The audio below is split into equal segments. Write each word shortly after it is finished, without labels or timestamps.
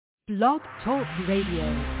Blog Talk Radio.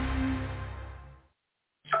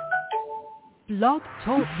 Blog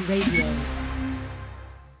Talk Radio.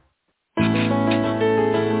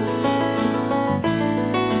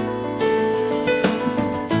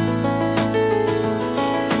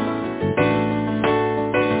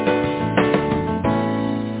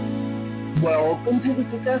 Welcome to the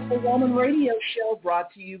Successful Woman Radio Show,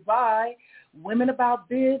 brought to you by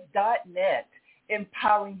WomenAboutBiz.net,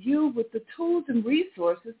 empowering you with the tools and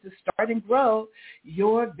resources to start and grow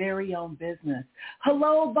your very own business.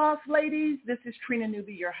 Hello, boss ladies. This is Trina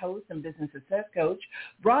Newby, your host and business success coach,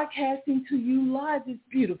 broadcasting to you live this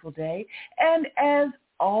beautiful day. And as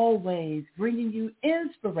always, bringing you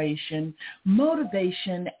inspiration,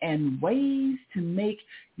 motivation, and ways to make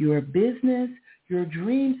your business, your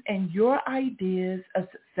dreams, and your ideas a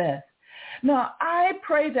success. Now, I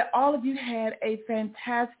pray that all of you had a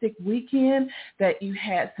fantastic weekend, that you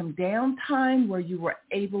had some downtime where you were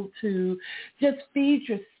able to just feed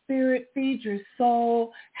your spirit, feed your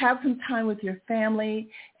soul, have some time with your family,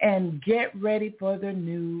 and get ready for the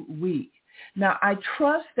new week. Now, I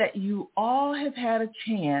trust that you all have had a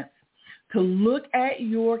chance to look at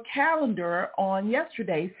your calendar on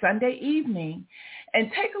yesterday, Sunday evening, and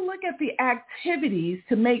take a look at the activities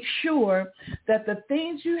to make sure that the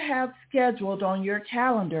things you have scheduled on your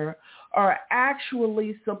calendar are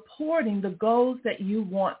actually supporting the goals that you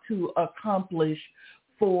want to accomplish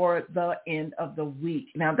for the end of the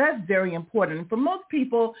week. Now, that's very important. For most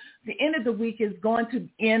people, the end of the week is going to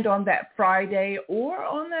end on that Friday or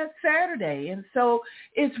on that Saturday. And so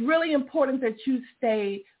it's really important that you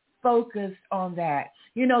stay focused on that.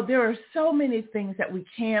 You know, there are so many things that we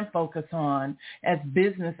can focus on as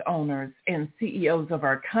business owners and CEOs of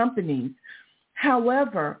our companies.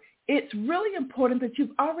 However, it's really important that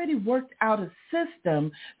you've already worked out a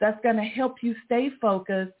system that's going to help you stay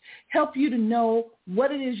focused, help you to know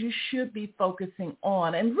what it is you should be focusing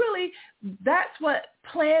on. And really, that's what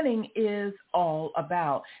planning is all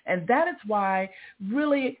about. And that is why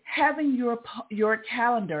really having your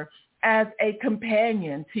calendar as a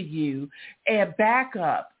companion to you, a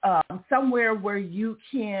backup, somewhere where you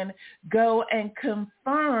can go and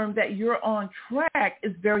confirm that you're on track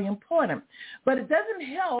is very important. But it doesn't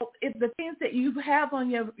help if the things that you have on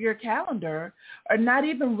your calendar are not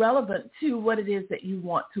even relevant to what it is that you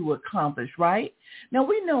want to accomplish, right? Now,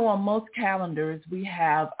 we know on most calendars we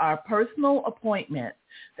have our personal appointments.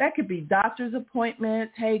 That could be doctor's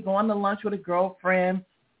appointments, hey, going to lunch with a girlfriend.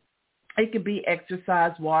 It could be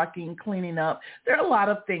exercise, walking, cleaning up. There are a lot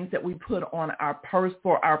of things that we put on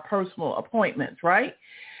for our personal appointments, right?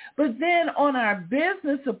 But then on our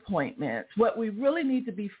business appointments, what we really need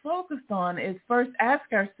to be focused on is first ask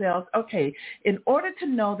ourselves, okay, in order to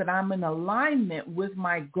know that I'm in alignment with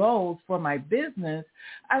my goals for my business,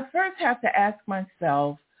 I first have to ask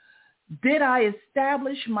myself, did I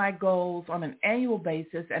establish my goals on an annual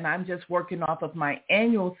basis, and I'm just working off of my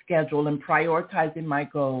annual schedule and prioritizing my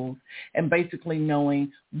goals and basically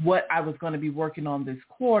knowing what I was going to be working on this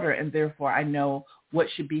quarter, and therefore I know what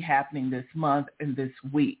should be happening this month and this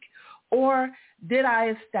week? Or did I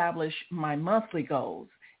establish my monthly goals?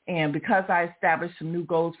 And because I established some new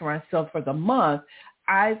goals for myself for the month,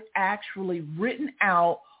 I've actually written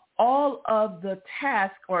out all of the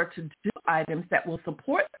tasks or to-do items that will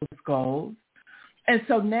support those goals. And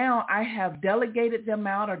so now I have delegated them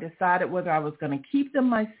out or decided whether I was going to keep them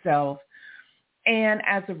myself. And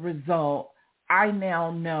as a result, I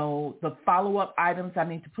now know the follow-up items I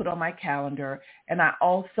need to put on my calendar. And I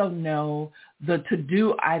also know the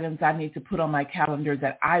to-do items I need to put on my calendar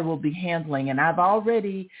that I will be handling. And I've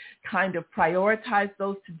already kind of prioritized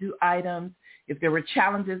those to-do items. If there were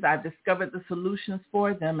challenges, I've discovered the solutions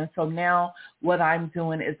for them. And so now what I'm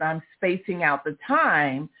doing is I'm spacing out the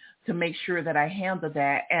time to make sure that I handle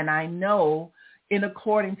that. And I know, in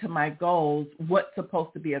according to my goals, what's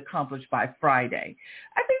supposed to be accomplished by Friday.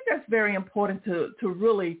 I think that's very important to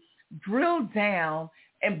really drill down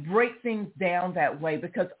and break things down that way,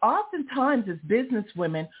 because oftentimes as business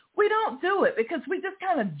women, we don't do it because we just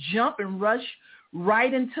kind of jump and rush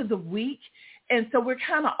right into the week. And so we're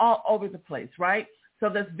kind of all over the place, right? So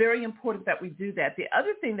that's very important that we do that. The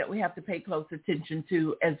other thing that we have to pay close attention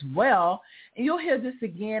to as well, and you'll hear this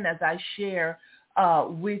again as I share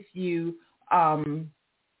with you,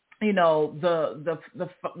 you know,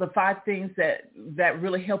 the 5 things that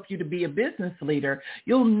really help you to be a business leader.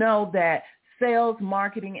 You'll know that sales,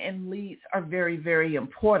 marketing, and leads are very, very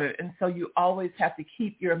important. And so you always have to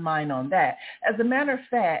keep your mind on that. As a matter of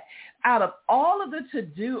fact, out of all of the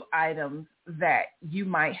to-do items that you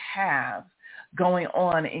might have going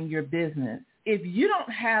on in your business, if you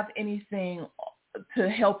don't have anything to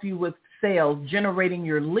help you with sales, generating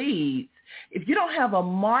your leads, if you don't have a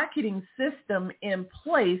marketing system in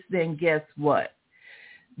place, then guess what?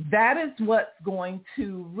 That is what's going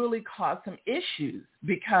to really cause some issues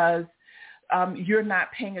because you're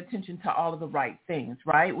not paying attention to all of the right things,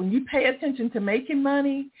 right? When you pay attention to making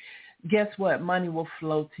money, guess what? Money will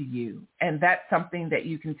flow to you. And that's something that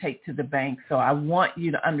you can take to the bank. So I want you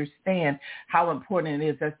to understand how important it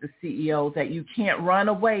is as the CEO that you can't run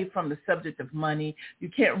away from the subject of money. You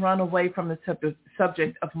can't run away from the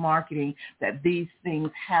subject of marketing, that these things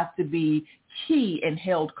have to be key and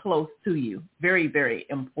held close to you. Very, very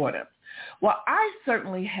important. Well, I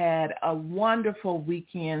certainly had a wonderful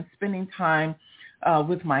weekend spending time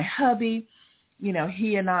with my hubby. You know,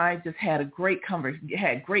 he and I just had great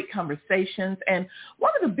conversations. And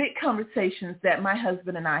one of the big conversations that my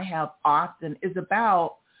husband and I have often is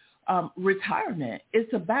about retirement.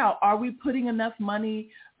 It's about, are we putting enough money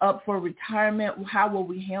up for retirement? How will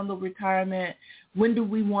we handle retirement? When do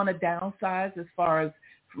we want to downsize as far as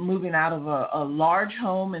moving out of a large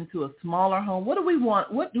home into a smaller home? What do we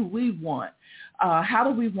want? What do we want? How do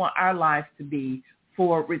we want our lives to be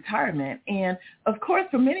for retirement? And of course,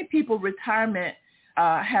 for many people, retirement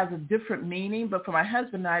has a different meaning, but for my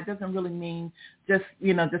husband and I, it doesn't really mean just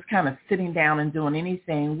kind of sitting down and doing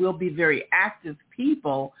anything. We'll be very active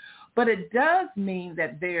people, but it does mean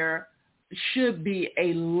that there should be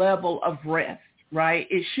a level of rest, right?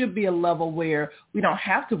 It should be a level where we don't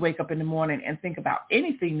have to wake up in the morning and think about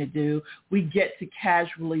anything to do. We get to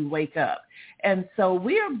casually wake up. And so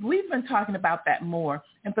we've been talking about that more.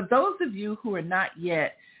 And for those of you who are not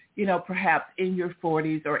yet, perhaps in your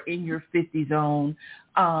 40s or in your 50 zone,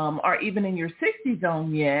 or even in your 60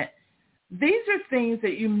 zone yet, these are things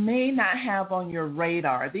that you may not have on your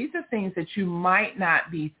radar. These are things that you might not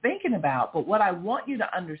be thinking about. But what I want you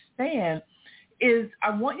to understand is I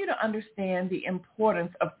want you to understand the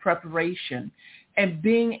importance of preparation and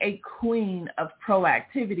being a queen of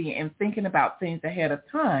proactivity and thinking about things ahead of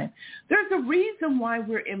time. There's a reason why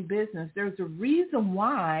we're in business. There's a reason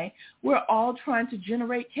why we're all trying to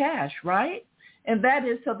generate cash, right? And that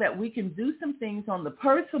is so that we can do some things on the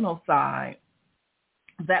personal side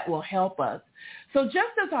that will help us. So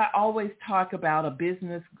just as I always talk about a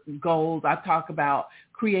business goals, I talk about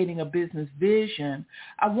creating a business vision,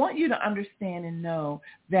 I want you to understand and know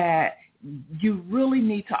that you really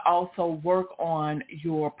need to also work on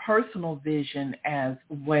your personal vision as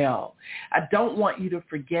well. I don't want you to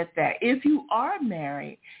forget that. If you are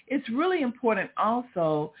married, it's really important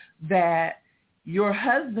also that your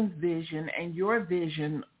husband's vision and your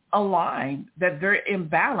vision align, that they're in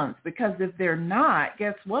balance, because if they're not,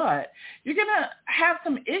 guess what? You're going to have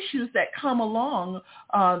some issues that come along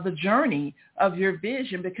the journey of your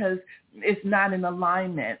vision because it's not in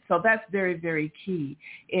alignment. So that's very, very key.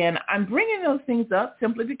 And I'm bringing those things up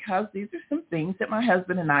simply because these are some things that my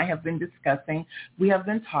husband and I have been discussing, we have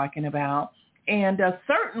been talking about. And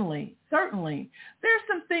certainly, there's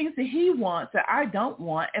some things that he wants that I don't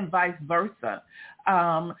want, and vice versa.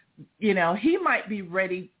 He might be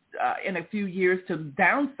ready in a few years to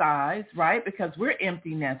downsize, right? Because we're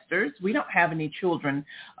empty nesters. We don't have any children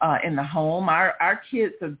in the home. Our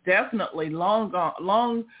kids are definitely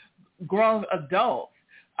long grown adults.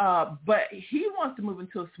 But he wants to move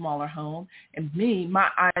into a smaller home. And me, my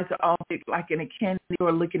eyes are all big, like in a candy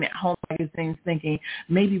store, looking at home magazines, thinking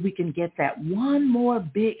maybe we can get that one more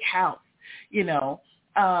big house,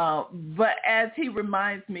 But as he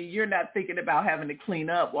reminds me, you're not thinking about having to clean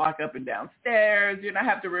up, walk up and down stairs. You're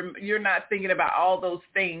not thinking about all those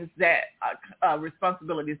things that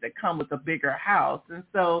responsibilities that come with a bigger house. And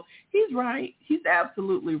so he's right. He's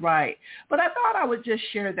absolutely right. But I thought I would just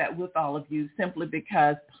share that with all of you simply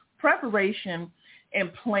because preparation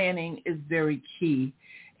and planning is very key.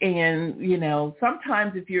 And,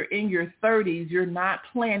 sometimes if you're in your 30s, you're not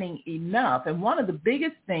planning enough. And one of the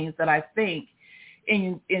biggest things that I think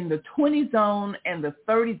in the 20 zone and the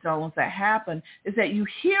 30 zones that happen is that you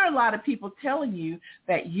hear a lot of people telling you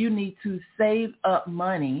that you need to save up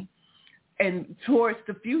money and towards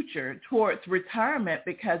the future, towards retirement,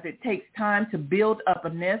 because it takes time to build up a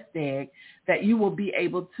nest egg that you will be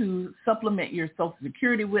able to supplement your Social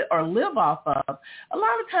Security with or live off of. A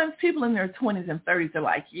lot of times people in their 20s and 30s are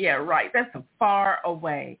like, yeah, right, that's so far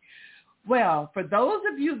away. Well, for those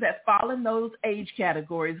of you that fall in those age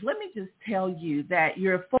categories, let me just tell you that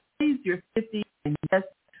your 40s, your 50s,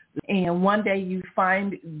 and one day you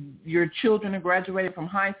find your children have graduated from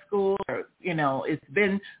high school, or, it's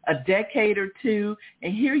been a decade or two,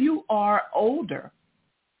 and here you are older,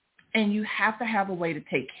 and you have to have a way to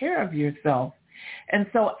take care of yourself. And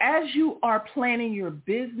so as you are planning your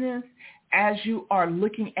business, as you are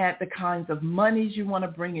looking at the kinds of monies you want to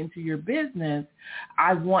bring into your business,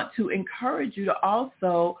 I want to encourage you to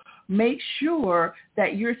also make sure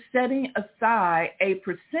that you're setting aside a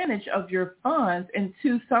percentage of your funds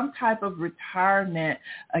into some type of retirement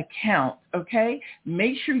account, okay?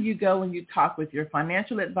 Make sure you go and you talk with your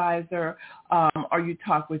financial advisor or you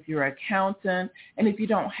talk with your accountant. And if you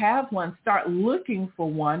don't have one, start looking for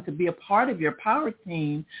one to be a part of your power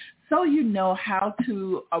team so you know how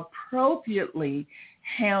to appropriately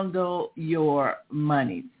handle your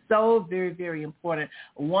money. So very, very important.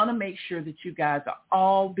 I want to make sure that you guys are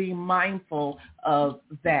all being mindful of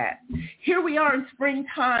that. Here we are in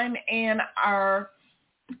springtime, and our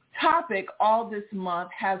topic all this month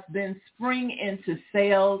has been spring into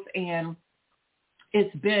sales, and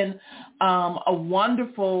it's been a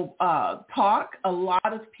wonderful talk. A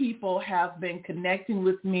lot of people have been connecting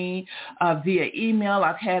with me via email.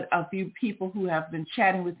 I've had a few people who have been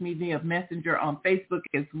chatting with me via Messenger on Facebook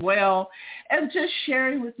as well, and just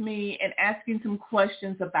sharing with me and asking some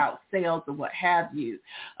questions about sales or what have you.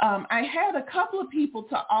 I had a couple of people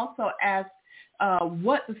to also ask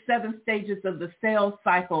what the 7 stages of the sales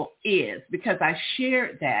cycle is, because I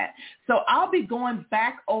shared that. So I'll be going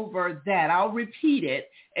back over that. I'll repeat it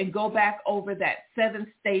and go back over that 7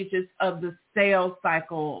 stages of the sales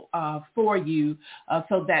cycle for you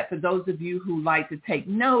so that for those of you who like to take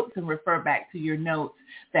notes and refer back to your notes,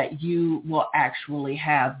 that you will actually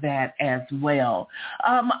have that as well.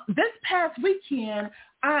 This past weekend,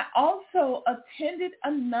 I also attended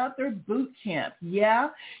another boot camp. Yeah,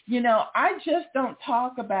 I just don't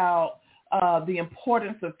talk about the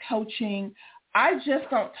importance of coaching. I just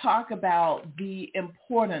don't talk about the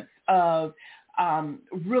importance of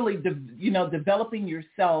really, developing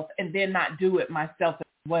yourself and then not do it myself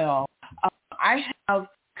as well. I have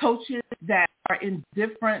coaches that are in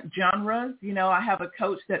different genres. I have a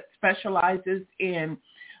coach that specializes in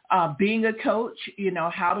being a coach,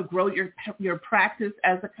 how to grow your practice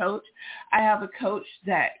as a coach. I have a coach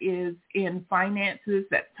that is in finances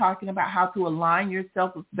that's talking about how to align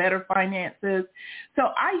yourself with better finances. So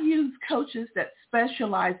I use coaches that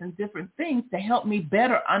specialize in different things to help me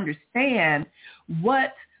better understand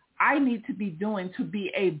what I need to be doing to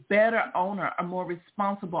be a better owner, a more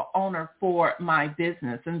responsible owner for my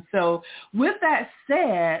business. And so with that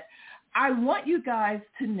said, I want you guys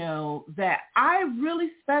to know that I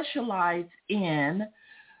really specialize in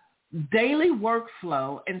daily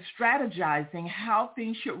workflow and strategizing how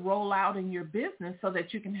things should roll out in your business so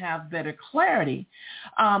that you can have better clarity,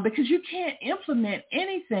 because you can't implement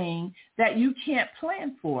anything that you can't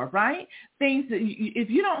plan for, right? Things that if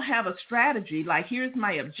you don't have a strategy, like here's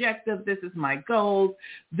my objective, this is my goal,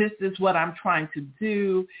 this is what I'm trying to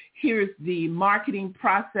do, here's the marketing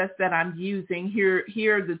process that I'm using, here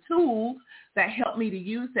are the tools that help me to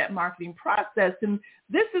use that marketing process. And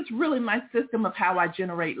this is really my system of how I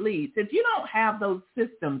generate leads. If you don't have those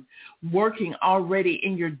systems working already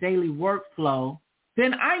in your daily workflow,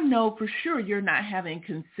 then I know for sure you're not having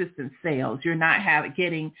consistent sales. You're not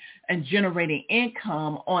getting and generating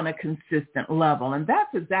income on a consistent level. And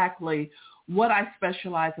that's exactly what I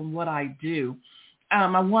specialize in, what I do.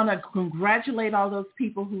 I want to congratulate all those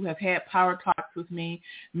people who have had power talks with me.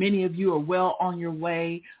 Many of you are well on your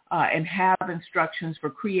way and have instructions for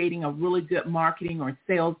creating a really good marketing or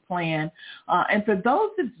sales plan. And for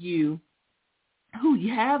those of you who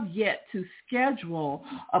have yet to schedule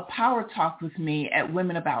a power talk with me at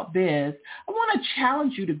Women About Biz, I want to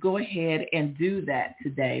challenge you to go ahead and do that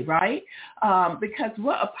today, right? Because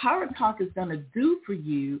what a power talk is going to do for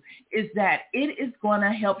you is that it is going to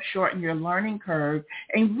help shorten your learning curve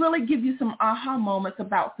and really give you some aha moments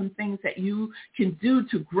about some things that you can do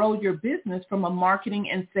to grow your business from a marketing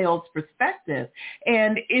and sales perspective.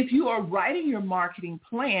 And if you are writing your marketing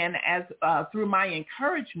plan as through my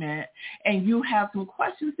encouragement and you have some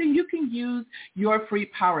questions, then you can use your free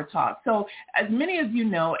power talk. So as many of you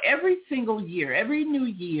know, every single year, every new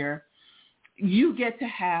year, you get to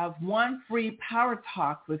have one free power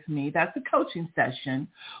talk with me. That's a coaching session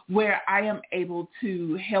where I am able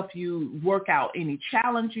to help you work out any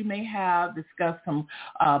challenge you may have, discuss some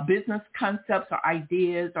business concepts or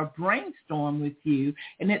ideas, or brainstorm with you.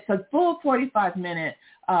 And it's a full 45-minute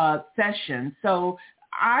session. So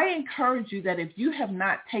I encourage you that if you have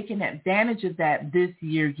not taken advantage of that this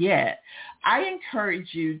year yet, I encourage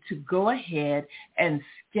you to go ahead and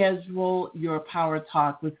schedule your power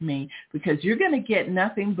talk with me, because you're going to get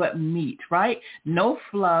nothing but meat, right? No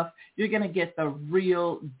fluff. You're going to get the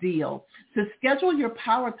real deal. To schedule your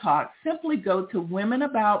power talk, simply go to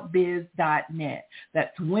womenaboutbiz.net.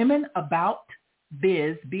 That's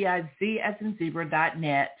Biz, B-I-Z as in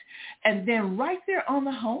zebra.net. And then right there on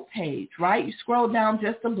the homepage, right, you scroll down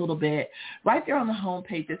just a little bit, right there on the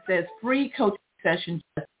homepage, it says free coaching session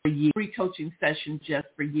just for you, free coaching session just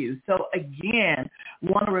for you. So again,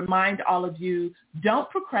 want to remind all of you, don't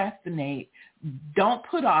procrastinate. Don't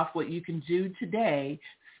put off what you can do today.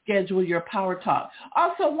 Schedule your power talk.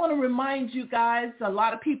 Also want to remind you guys, a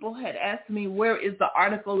lot of people had asked me, where is the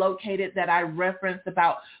article located that I referenced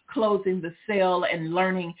about closing the sale and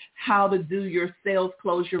learning how to do your sales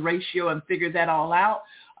closure ratio and figure that all out.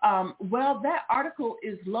 Well, that article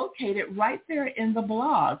is located right there in the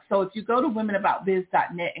blog. So if you go to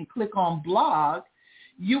womenaboutbiz.net and click on blog,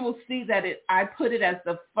 you will see that I put it as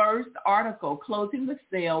the first article, closing the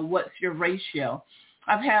sale, what's your ratio?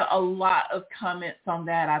 I've had a lot of comments on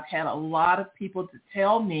that. I've had a lot of people to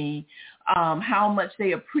tell me how much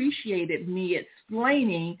they appreciated me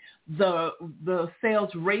explaining the sales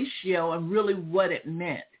ratio and really what it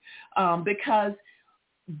meant. Because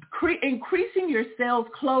increasing your sales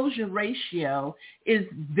closure ratio is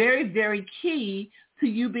very, very key to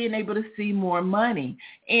you being able to see more money.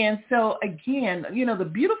 And so again, the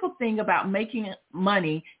beautiful thing about making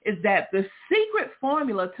money is that the secret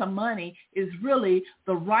formula to money is really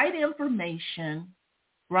the right information,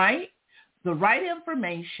 right? The right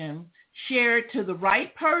information shared to the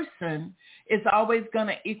right person is always going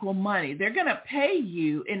to equal money. They're going to pay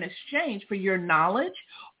you in exchange for your knowledge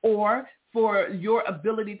or for your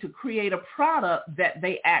ability to create a product that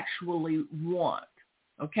they actually want.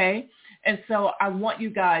 Okay? And so I want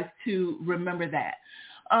you guys to remember that.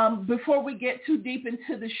 Before we get too deep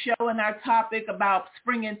into the show and our topic about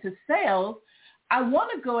spring into sales, I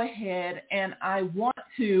want to go ahead and I want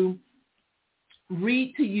to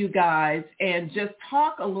read to you guys and just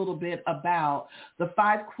talk a little bit about the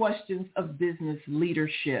 5 questions of business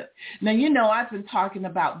leadership. Now, I've been talking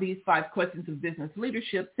about these 5 questions of business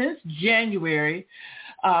leadership since January.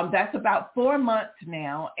 That's about 4 months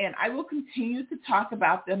now, and I will continue to talk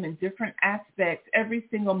about them in different aspects every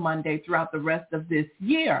single Monday throughout the rest of this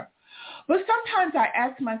year. But sometimes I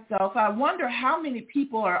ask myself, I wonder how many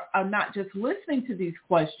people are not just listening to these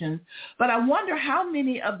questions, but I wonder how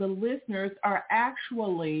many of the listeners are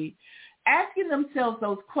actually asking themselves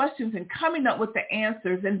those questions and coming up with the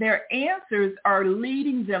answers, and their answers are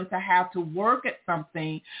leading them to have to work at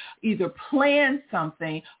something, either plan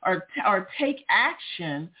something or take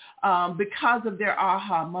action because of their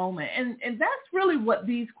aha moment. And that's really what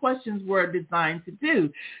these questions were designed to do.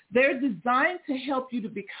 They're designed to help you to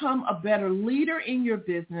become a better leader in your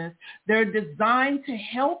business. They're designed to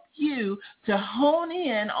help you to hone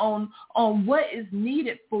in on what is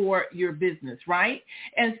needed for your business, right?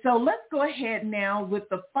 And so let's go ahead now with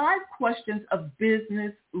the 5 questions of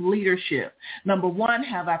business leadership. Number 1,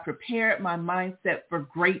 have I prepared my mindset for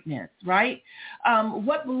greatness, right?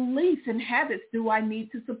 What beliefs and habits do I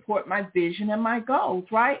need to support my vision and my goals,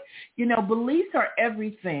 right? Beliefs are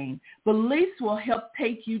everything. Beliefs will help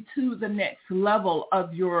take you to the next level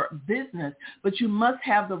of your business, but you must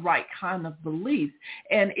have the right kind of beliefs.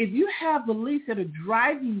 And if you have beliefs that are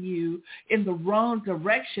driving you in the wrong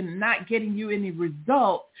direction, not getting you any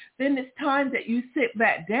results, then it's time that you sit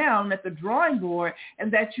back down at the drawing board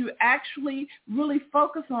and that you actually really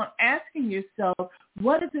focus on asking yourself,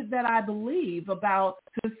 what is it that I believe about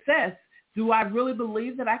success? Do I really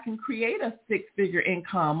believe that I can create a 6-figure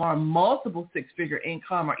income or multiple 6-figure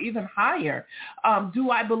income or even higher?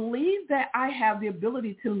 Do I believe that I have the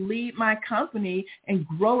ability to lead my company and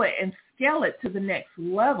grow it and scale it to the next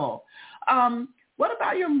level? What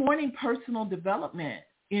about your morning personal development?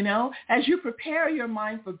 As you prepare your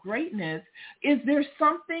mind for greatness, is there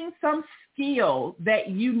some skill that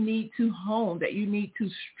you need to hone, that you need to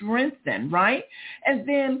strengthen, right? And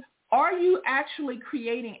then are you actually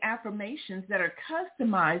creating affirmations that are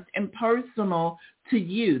customized and personal to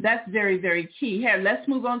you? That's very, very key. Here, let's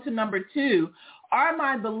move on to number 2. Are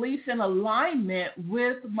my beliefs in alignment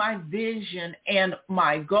with my vision and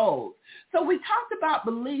my goals? So we talked about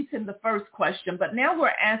beliefs in the first question, but now we're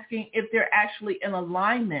asking if they're actually in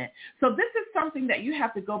alignment. So this is something that you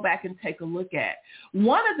have to go back and take a look at.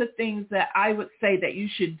 One of the things that I would say that you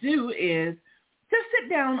should do is just sit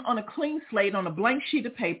down on a clean slate, on a blank sheet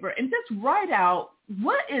of paper, and just write out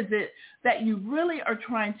what is it that you really are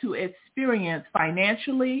trying to experience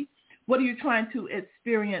financially. What are you trying to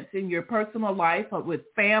experience in your personal life or with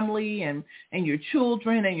family and your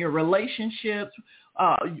children and your relationships?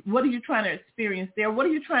 What are you trying to experience there? What are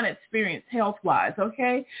you trying to experience health-wise,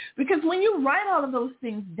 okay? Because when you write all of those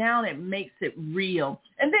things down, it makes it real.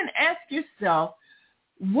 And then ask yourself,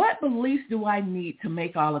 what beliefs do I need to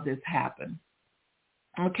make all of this happen?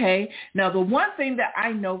 Okay. Now, the one thing that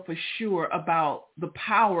I know for sure about the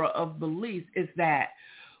power of beliefs is that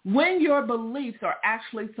when your beliefs are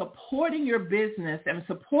actually supporting your business and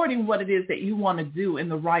supporting what it is that you want to do in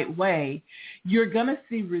the right way, you're going to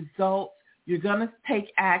see results. You're going to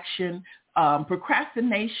take action.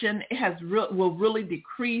 Procrastination will really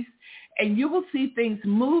decrease, and you will see things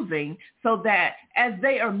moving so that as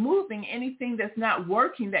they are moving, anything that's not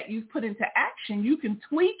working that you've put into action, you can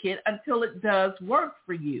tweak it until it does work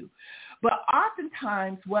for you. But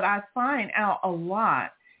oftentimes what I find out a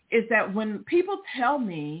lot is that when people tell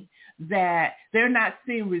me that they're not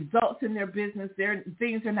seeing results in their business,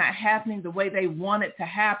 things are not happening the way they want it to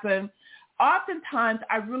happen, oftentimes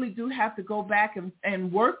I really do have to go back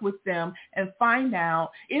and work with them and find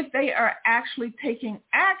out if they are actually taking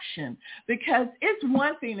action, because it's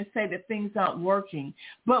one thing to say that things aren't working,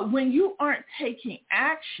 but when you aren't taking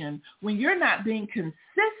action, when you're not being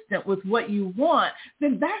consistent with what you want,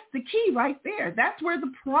 then that's the key right there. That's where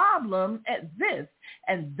the problem exists,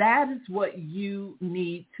 and that is what you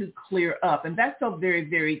need to clear up, and that's so very,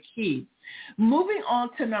 very key. Moving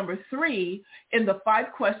on to number 3 in the 5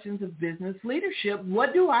 questions of business leadership,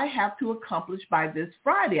 what do I have to accomplish by this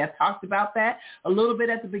Friday? I talked about that a little bit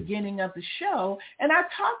at the beginning of the show, and I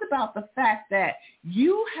talked about the fact that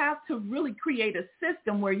you have to really create a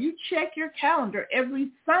system where you check your calendar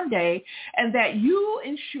every Sunday and that you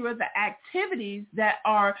ensure the activities that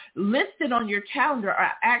are listed on your calendar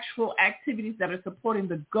are actual activities that are supporting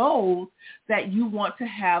the goals that you want to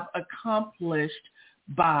have accomplished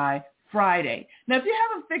by Friday. Now, if you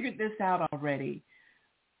haven't figured this out already,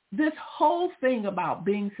 this whole thing about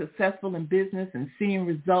being successful in business and seeing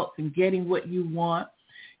results and getting what you want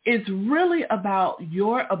is really about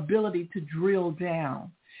your ability to drill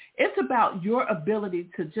down. It's about your ability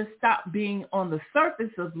to just stop being on the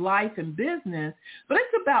surface of life and business, but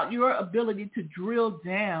it's about your ability to drill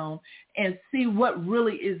down and see what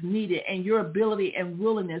really is needed and your ability and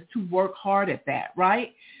willingness to work hard at that,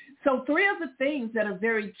 right? So 3 of the things that are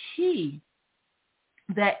very key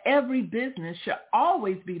that every business should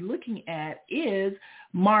always be looking at is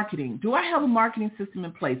marketing. Do I have a marketing system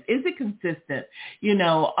in place? Is it consistent?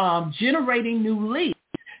 Generating new leads.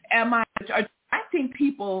 Am I attracting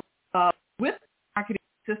people with the marketing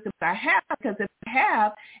system I have? Because if I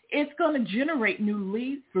have, it's going to generate new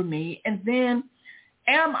leads for me. And then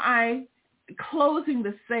am I closing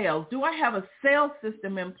the sales? Do I have a sales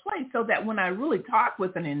system in place so that when I really talk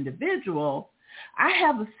with an individual, I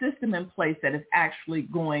have a system in place that is actually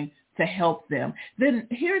going to help them? Then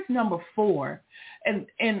here's number 4.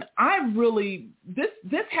 And I really, this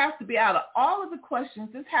has to be, out of all of the questions,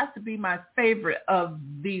 this has to be my favorite of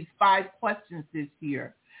these 5 questions this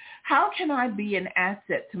year. How can I be an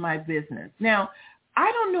asset to my business? Now,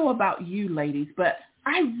 I don't know about you ladies, but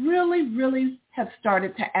I really, really have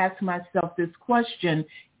started to ask myself this question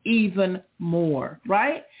even more,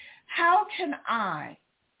 right? How can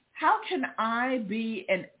I be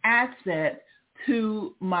an asset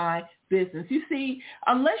to my business? You see,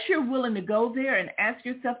 unless you're willing to go there and ask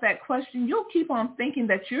yourself that question, you'll keep on thinking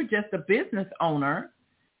that you're just a business owner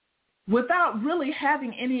without really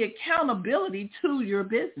having any accountability to your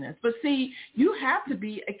business. But see, you have to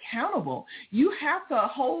be accountable. You have to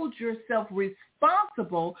hold yourself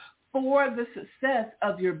responsible for the success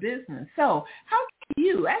of your business. So how can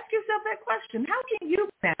you, ask yourself that question, how can you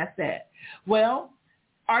pass that? Well,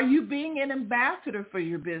 are you being an ambassador for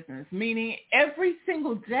your business? Meaning every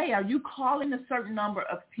single day, are you calling a certain number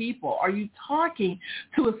of people? Are you talking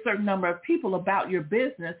to a certain number of people about your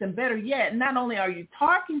business? And better yet, not only are you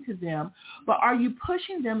talking to them, but are you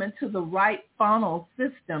pushing them into the right funnel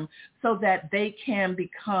system so that they can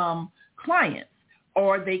become clients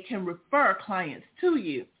or they can refer clients to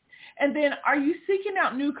you? And then are you seeking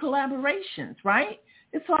out new collaborations, right?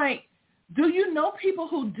 It's like, do you know people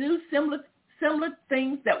who do similar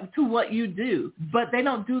things to what you do, but they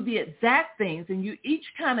don't do the exact things, and you each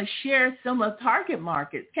kind of share similar target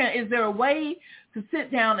markets? Is there a way to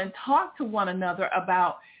sit down and talk to one another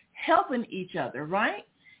about helping each other, right?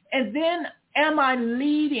 And then am I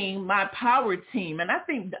leading my power team? And I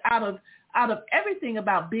think out of everything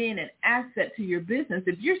about being an asset to your business,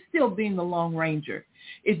 if you're still being the Lone Ranger,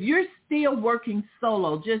 if you're still working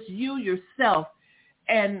solo, just you, yourself,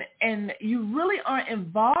 and you really aren't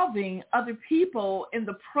involving other people in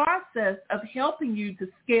the process of helping you to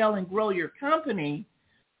scale and grow your company,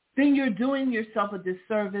 then you're doing yourself a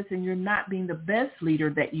disservice and you're not being the best leader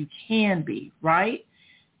that you can be, right?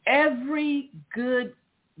 Every good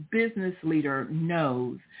business leader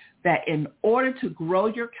knows that in order to grow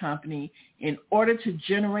your company, in order to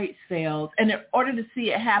generate sales, and in order to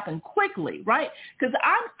see it happen quickly, right? Because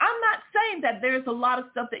I'm not saying that there's a lot of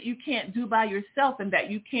stuff that you can't do by yourself and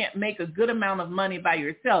that you can't make a good amount of money by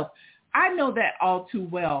yourself. I know that all too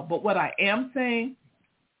well. But what I am saying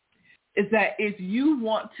is that if you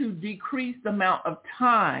want to decrease the amount of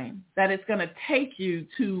time that it's going to take you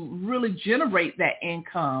to really generate that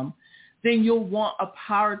income, then you'll want a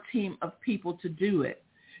power team of people to do it.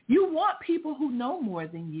 You want people who know more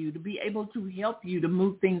than you to be able to help you to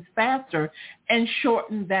move things faster and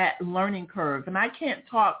shorten that learning curve. And I can't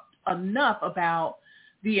talk enough about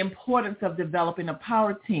the importance of developing a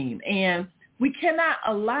power team. And we cannot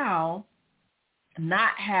allow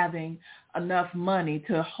not having enough money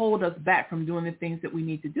to hold us back from doing the things that we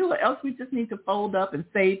need to do, or else we just need to fold up and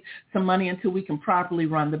save some money until we can properly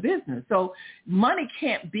run the business. So money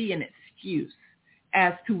can't be an excuse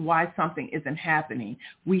as to why something isn't happening.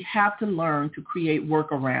 We have to learn to create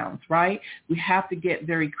workarounds, right? We have to get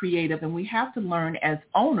very creative, and we have to learn as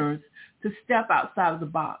owners to step outside of the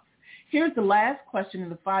box. Here's the last question in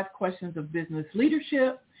the 5 questions of business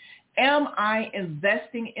leadership. Am I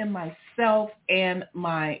investing in myself and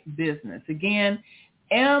my business? Again,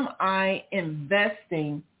 am I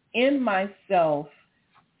investing in myself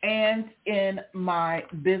and in my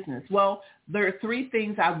business? Well, there are 3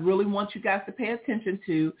 things I really want you guys to pay attention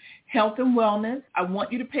to. Health and wellness. I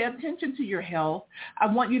want you to pay attention to your health. I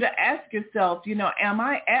want you to ask yourself, am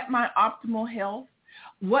I at my optimal health?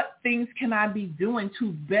 What things can I be doing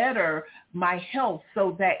to better my health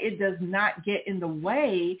so that it does not get in the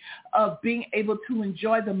way of being able to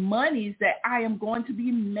enjoy the monies that I am going to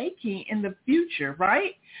be making in the future,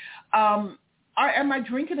 right? Am I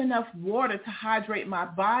drinking enough water to hydrate my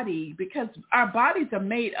body? Because our bodies are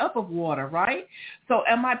made up of water, right? So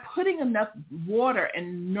am I putting enough water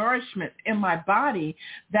and nourishment in my body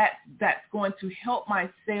that's going to help my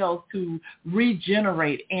cells to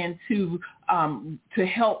regenerate and to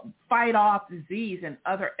help fight off disease and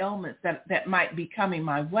other ailments that might be coming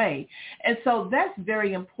my way? And so that's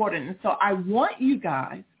very important. And so I want you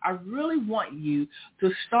guys, I really want you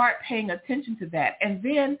to start paying attention to that. And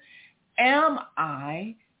then, am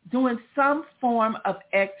I doing some form of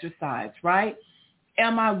exercise, right?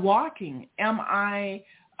 Am I walking? Am I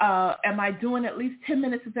doing at least 10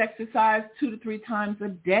 minutes of exercise 2 to 3 times a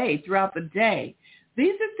day throughout the day?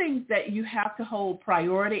 These are things that you have to hold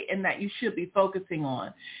priority and that you should be focusing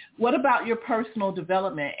on. What about your personal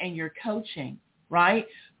development and your coaching, right?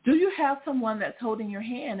 Do you have someone that's holding your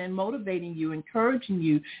hand and motivating you, encouraging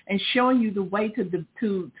you, and showing you the way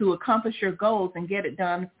to accomplish your goals and get it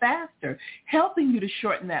done faster, helping you to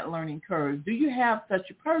shorten that learning curve? Do you have such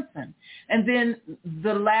a person? And then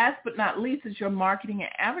the last but not least is your marketing and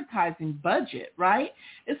advertising budget, right?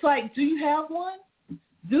 It's like, do you have one?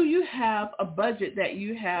 Do you have a budget that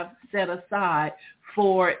you have set aside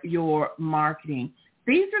for your marketing?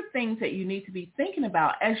 These are things that you need to be thinking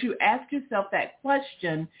about as you ask yourself that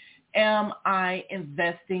question, am I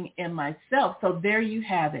investing in myself? So there you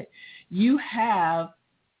have it. You have,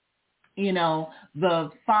 the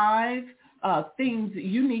 5 things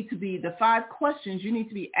you need to be, the 5 questions you need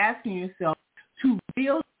to be asking yourself to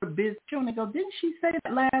build your business. You're going to go, didn't she say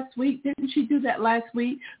that last week? Didn't she do that last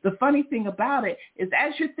week? The funny thing about it is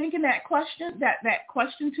as you're thinking that question, that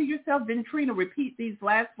question to yourself, didn't Trina repeat these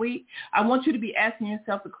last week? I want you to be asking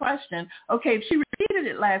yourself the question, okay, if she repeated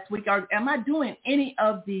it last week, am I doing any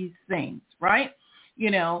of these things, right?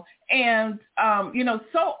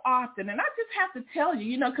 So often, and I just have to tell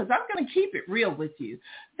you, because I'm going to keep it real with you.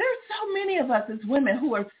 There's so many of us as women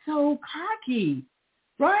who are so cocky.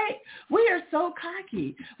 Right? We are so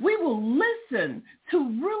cocky. We will listen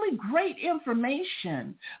to really great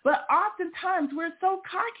information, but oftentimes we're so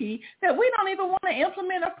cocky that we don't even want to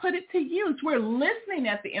implement or put it to use. We're listening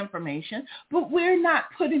at the information, but we're not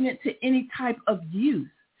putting it to any type of use.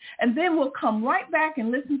 And then we'll come right back and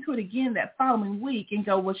listen to it again that following week and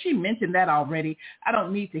go, well, she mentioned that already. I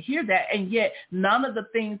don't need to hear that. And yet none of the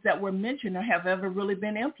things that were mentioned have ever really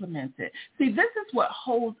been implemented. See, this is what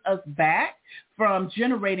holds us back from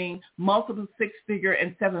generating multiple 6-figure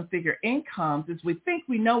and 7-figure incomes is we think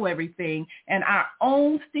we know everything, and our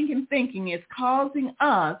own stinking thinking is causing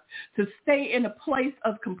us to stay in a place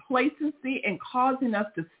of complacency and causing us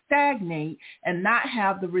to stagnate and not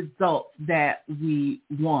have the results that we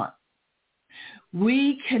want.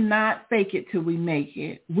 We cannot fake it till we make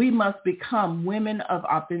it. We must become women of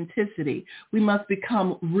authenticity. We must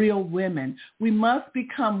become real women. We must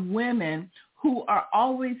become women who are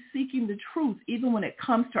always seeking the truth, even when it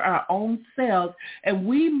comes to our own selves. And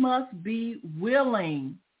we must be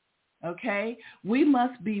willing Okay, we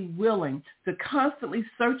must be willing to constantly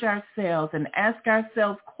search ourselves and ask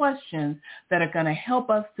ourselves questions that are going to help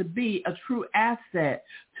us to be a true asset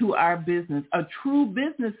to our business, a true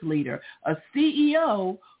business leader, a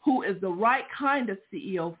CEO who is the right kind of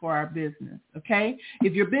CEO for our business. Okay,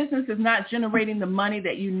 if your business is not generating the money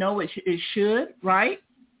that you know it should, right?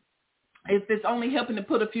 If it's only helping to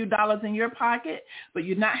put a few dollars in your pocket, but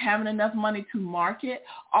you're not having enough money to market,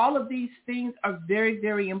 all of these things are very,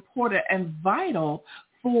 very important and vital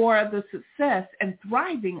for the success and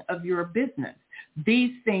thriving of your business.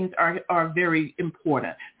 These things are very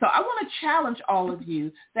important. So I want to challenge all of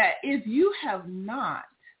you that if you have not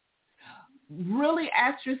really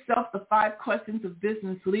asked yourself the 5 questions of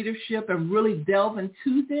business leadership and really delve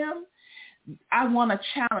into them, I want to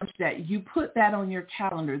challenge that you put that on your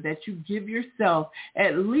calendar, that you give yourself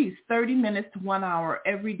at least 30 minutes to 1 hour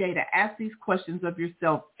every day to ask these questions of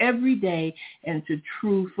yourself every day and to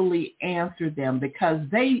truthfully answer them, because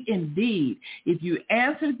they indeed, if you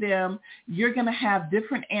answer them, you're going to have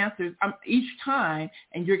different answers each time,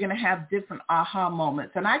 and you're going to have different aha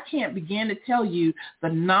moments. And I can't begin to tell you the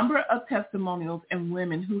number of testimonials and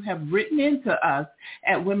women who have written into us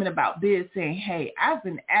at Women About Biz saying, hey, I've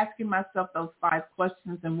been asking myself those 5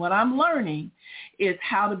 questions, and what I'm learning is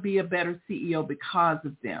how to be a better CEO because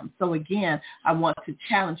of them. So again, I want to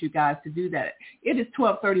challenge you guys to do that. It is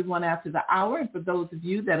 12:31 after the hour, and for those of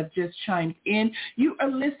you that have just chimed in, you are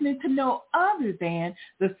listening to no other than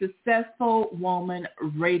the Successful Woman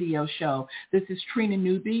Radio Show. This is Trina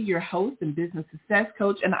Newby, your host and business success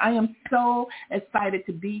coach, and I am so excited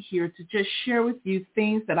to be here to just share with you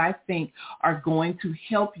things that I think are going to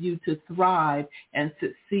help you to thrive and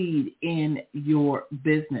succeed in your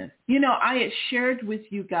business. You know, I had shared with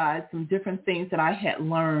you guys some different things that I had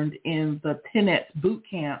learned in the 10X boot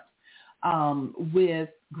camp with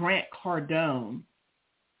Grant Cardone.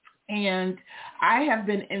 And I have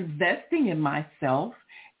been investing in myself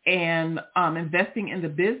and investing in the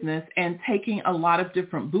business and taking a lot of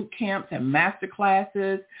different boot camps and master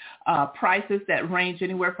classes, prices that range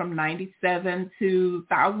anywhere from $97 to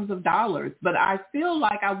thousands of dollars. But I feel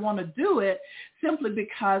like I want to do it simply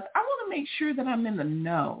because I want to make sure that I'm in the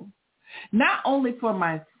know. Not only for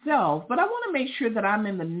myself, but I want to make sure that I'm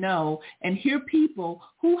in the know and hear people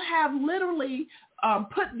who have literally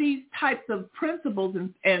put these types of principles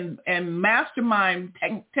and mastermind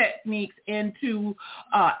techniques into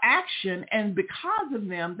action. And because of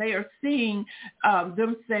them, they are seeing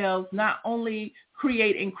themselves not only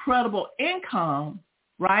create incredible income,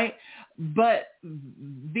 right? But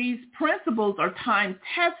these principles are time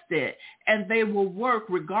tested, and they will work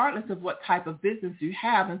regardless of what type of business you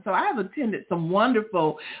have. And so I have attended some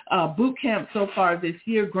wonderful boot camps so far this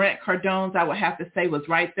year. Grant Cardone's, I would have to say, was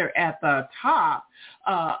right there at the top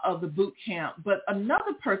of the boot camp. But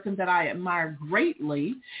another person that I admire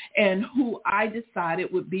greatly and who I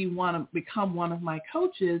decided would become one of my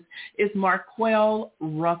coaches is Marquel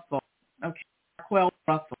Russell. Okay, Marquel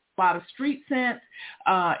Russell. A lot of street sense.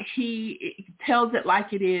 He tells it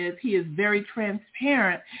like it is. He is very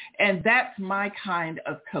transparent, and that's my kind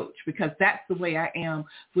of coach, because that's the way I am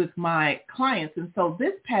with my clients. And so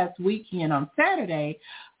this past weekend on Saturday,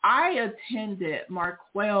 I attended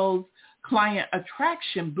Marquel's Client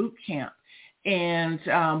Attraction Boot Camp, and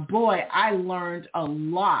boy, I learned a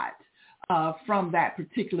lot from that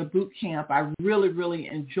particular boot camp. I really, really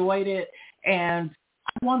enjoyed it, and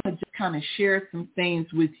I want to just kind of share some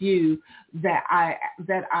things with you that I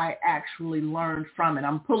actually learned from it.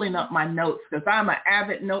 I'm pulling up my notes because I'm an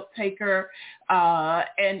avid note taker.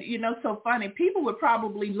 And, you know, so funny, people would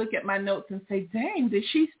probably look at my notes and say, dang, did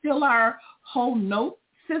she steal our whole note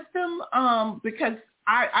system? Because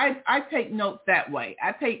I take notes that way.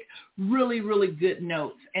 I take really, really good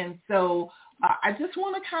notes. And so I just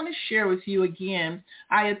want to kind of share with you again,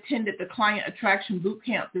 I attended the Client Attraction Boot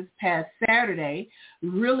Camp this past Saturday,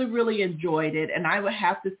 really, really enjoyed it. And I would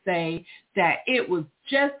have to say that it was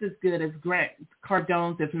just as good as Grant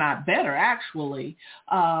Cardone's, if not better, actually.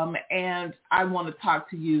 And I want to talk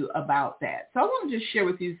to you about that. So I want to just share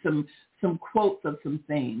with you some quotes of some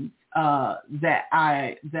things that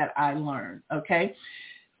I learned, okay?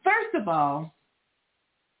 First of all,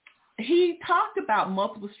 he talked about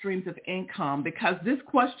multiple streams of income, because this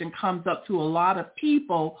question comes up to a lot of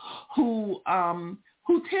people who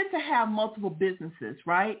tend to have multiple businesses,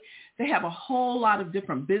 right? They have a whole lot of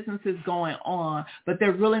different businesses going on, but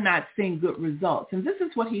they're really not seeing good results. And this is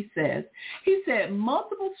what he says. He said,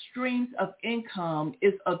 multiple streams of income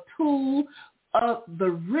is a tool of the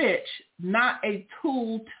rich, not a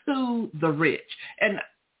tool to the rich. And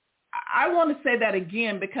I want to say that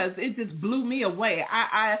again because it just blew me away.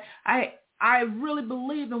 I I really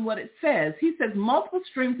believe in what it says. He says multiple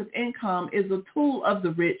streams of income is a tool of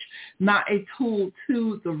the rich, not a tool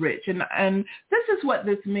to the rich. And this is what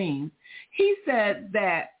this means. He said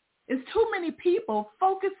that it's too many people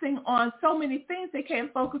focusing on so many things, they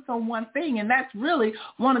can't focus on one thing. And that's really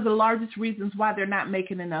one of the largest reasons why they're not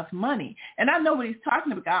making enough money. And I know what he's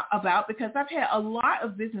talking about because I've had a lot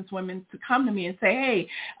of business women to come to me and say, hey,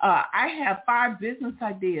 I have 5 business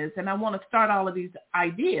ideas and I want to start all of these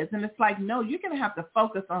ideas. And it's like, no, you're going to have to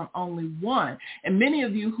focus on only one. And many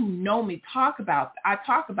of you who know me talk about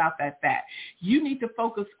that. You need to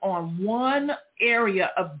focus on one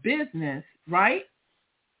area of business, right?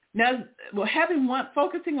 Now,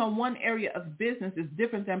 focusing on one area of business is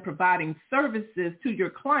different than providing services to your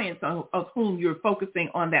clients of whom you're focusing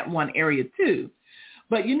on that one area too.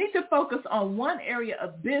 But you need to focus on one area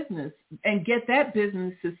of business and get that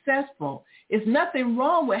business successful. There's nothing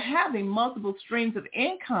wrong with having multiple streams of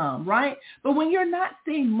income, right? But when you're not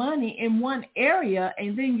seeing money in one area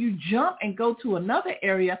and then you jump and go to another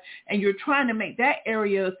area and you're trying to make that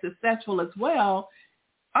area successful as well,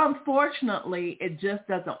 unfortunately, it just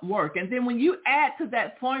doesn't work. And then when you add to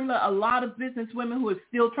that formula a lot of business women who are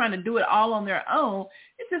still trying to do it all on their own,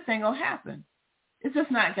 it just ain't going to happen. It's just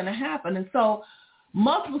not going to happen. And so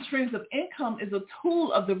multiple streams of income is a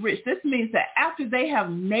tool of the rich. This means that after they have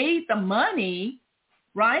made the money,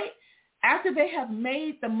 right? After they have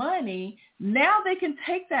made the money, now they can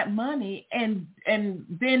take that money and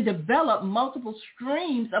then develop multiple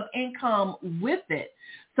streams of income with it.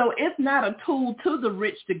 So it's not a tool to the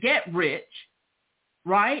rich to get rich,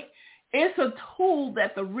 right? It's a tool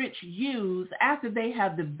that the rich use after they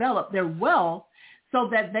have developed their wealth so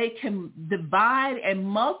that they can divide and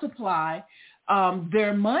multiply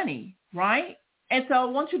their money, right? And so I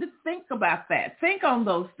want you to think about that. Think on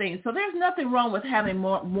those things. So there's nothing wrong with having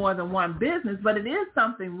more than one business, but it is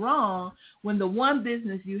something wrong when the one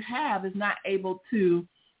business you have is not able to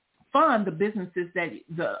fund the businesses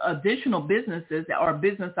the additional businesses or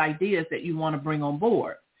business ideas that you want to bring on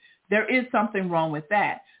board. There is something wrong with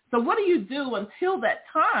that. So what do you do until that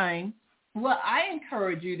time? What I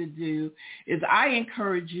encourage you to do is I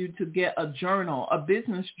encourage you to get a journal, a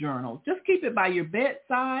business journal. Just keep it by your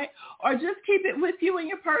bedside or just keep it with you in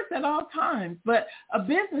your purse at all times. But a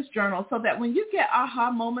business journal so that when you get aha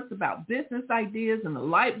moments about business ideas and the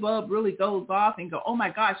light bulb really goes off and go, oh my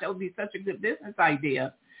gosh, that would be such a good business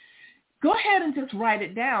idea. Go ahead and just write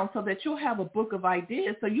it down so that you'll have a book of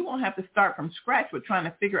ideas so you won't have to start from scratch with trying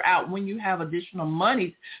to figure out when you have additional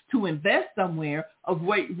money to invest somewhere of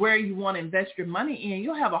where you want to invest your money in.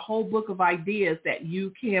 You'll have a whole book of ideas that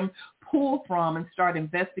you can pull from and start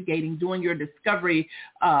investigating, doing your discovery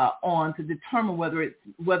on to determine whether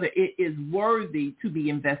it is worthy to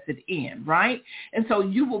be invested in, right? And so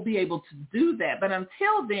you will be able to do that. But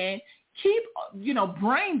until then, keep,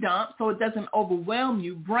 brain dump so it doesn't overwhelm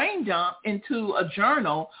you. Brain dump into a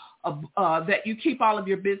journal that you keep all of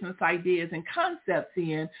your business ideas and concepts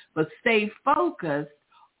in, but stay focused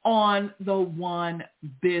on the one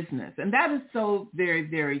business. And that is so very,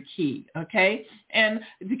 very key, okay? And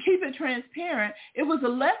to keep it transparent, it was a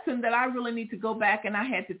lesson that I really need to go back and I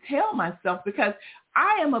had to tell myself because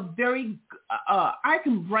I am I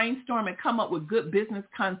can brainstorm and come up with good business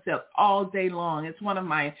concepts all day long. It's one of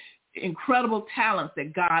my incredible talents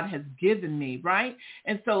that God has given me, right?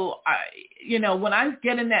 And so, when I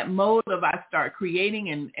get in that mode of I start creating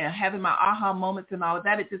and having my aha moments and all of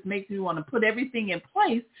that, it just makes me want to put everything in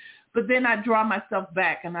place. But then I draw myself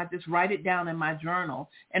back and I just write it down in my journal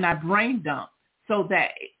and I brain dump so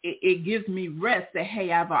that it gives me rest that,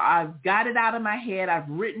 hey, I've got it out of my head. I've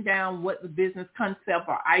written down what the business concept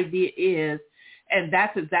or idea is, and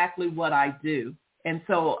that's exactly what I do. And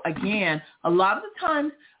so, again, a lot of the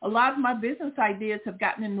times, a lot of my business ideas have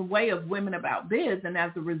gotten in the way of Women About Biz. And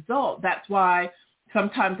as a result, that's why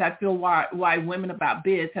sometimes I feel why Women About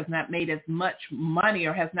Biz has not made as much money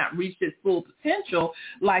or has not reached its full potential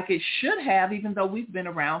like it should have, even though we've been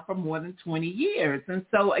around for more than 20 years. And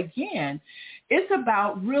so, again, it's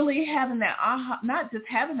about really having that aha, not just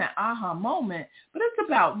having that aha moment, but it's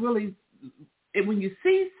about really when you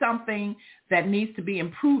see something that needs to be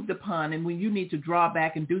improved upon and when you need to draw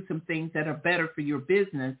back and do some things that are better for your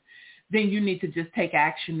business, then you need to just take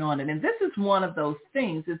action on it. And this is one of those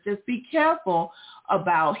things, is just be careful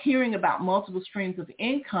about hearing about multiple streams of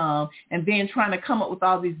income and then trying to come up with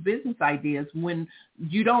all these business ideas when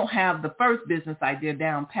you don't have the first business idea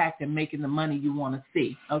down packed and making the money you want to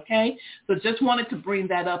see, okay? So just wanted to bring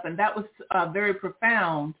that up, and that was very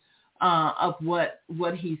profound of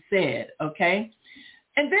what he said, okay?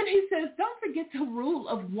 And then he says, don't forget the rule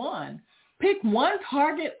of one. Pick one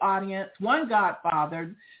target audience, one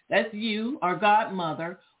godfather, that's you, or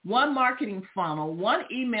godmother, one marketing funnel, one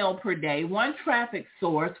email per day, one traffic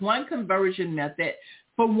source, one conversion method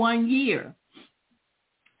for 1 year.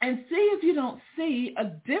 And see if you don't see a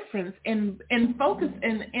difference in focus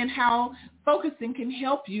in how focusing can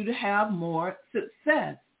help you to have more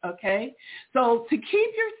success, okay? So to keep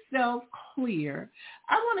yourself clear,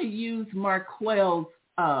 I want to use Marquell's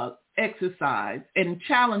exercise and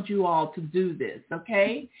challenge you all to do this,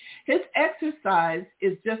 okay? His exercise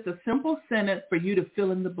is just a simple sentence for you to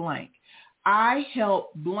fill in the blank. I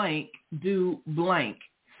help blank do blank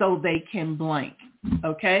so they can blank,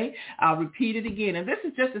 okay? I'll repeat it again. And this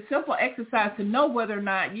is just a simple exercise to know whether or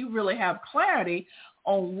not you really have clarity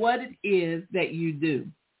on what it is that you do.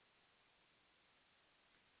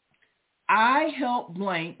 I help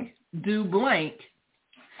blank do blank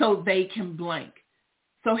so they can blank.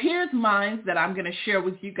 So here's mine that I'm going to share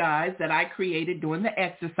with you guys that I created during the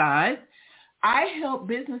exercise. I help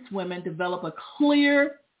business women develop a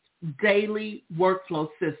clear daily workflow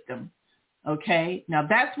system. Okay, now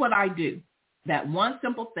that's what I do. That one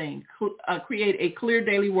simple thing, create a clear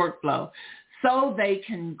daily workflow so they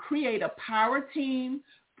can create a power team,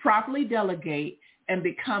 properly delegate, and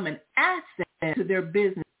become an asset to their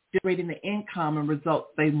business, generating the income and results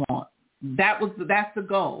they want. That's the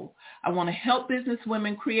goal. I want to help business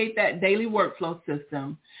women create that daily workflow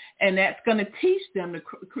system, and that's going to teach them to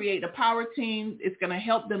create a power team. It's going to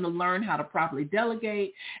help them to learn how to properly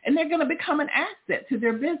delegate, and they're going to become an asset to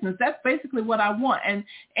their business. That's basically what I want, and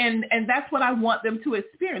that's what I want them to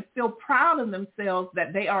experience. Feel proud of themselves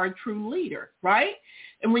that they are a true leader, right?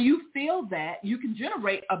 And when you feel that, you can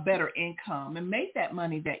generate a better income and make that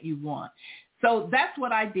money that you want. So that's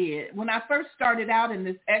what I did. When I first started out in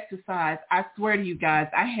this exercise, I swear to you guys,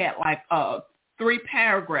 I had like 3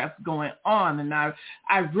 paragraphs going on, and I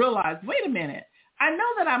realized, wait a minute, I know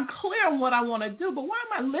that I'm clear on what I want to do, but why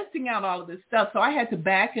am I listing out all of this stuff? So I had to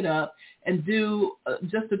back it up and do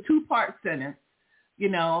just a 2-part sentence. You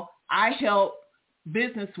know, I help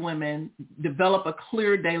business women develop a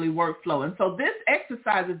clear daily workflow. And so this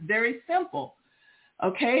exercise is very simple.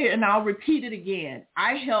 Okay, and I'll repeat it again.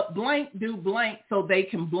 I help blank do blank so they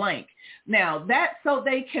can blank. Now, that so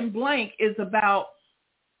they can blank is about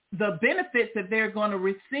the benefits that they're going to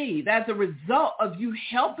receive as a result of you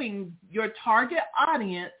helping your target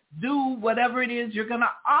audience do whatever it is you're going to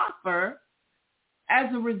offer.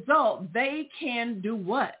 As a result, they can do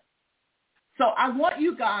what? So I want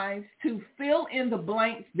you guys to fill in the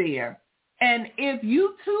blanks there. And if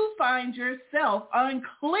you too find yourself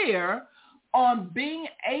unclear on being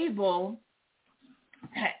able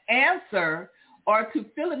to answer or to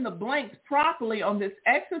fill in the blanks properly on this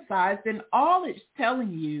exercise, then all it's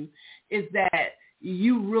telling you is that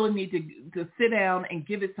you really need to sit down and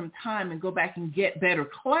give it some time and go back and get better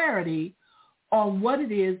clarity on what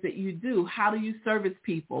it is that you do. How do you service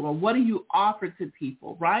people, or what do you offer to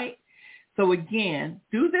people, right? So again,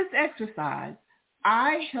 do this exercise.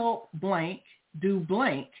 I help blank do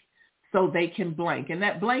blank so they can blank. And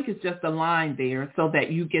that blank is just a line there so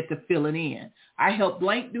that you get to fill it in. I help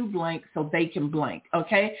blank do blank so they can blank,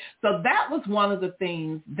 okay? So that was one of the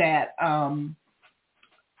things that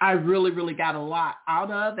I really, really got a lot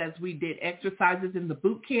out of as we did exercises in the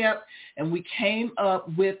boot camp, and we came up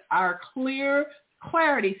with our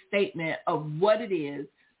clarity statement of what it is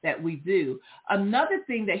that we do. Another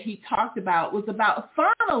thing that he talked about was about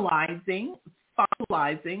funnelizing,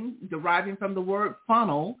 deriving from the word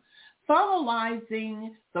funnel, funnelizing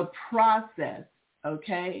the process,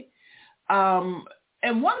 okay?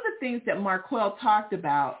 And one of the things that Marquell talked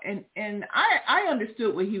about, and I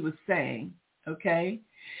understood what he was saying, okay?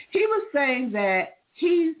 He was saying that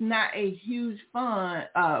he's not a huge fan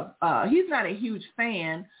of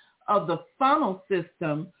the funnel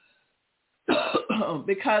system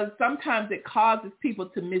because sometimes it causes people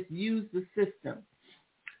to misuse the system.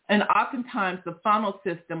 And oftentimes the funnel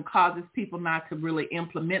system causes people not to really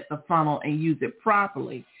implement the funnel and use it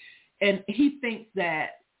properly. And he thinks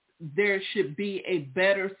that there should be a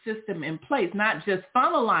better system in place, not just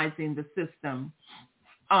funnelizing the system.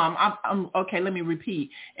 Okay, let me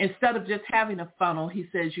repeat. Instead of just having a funnel, he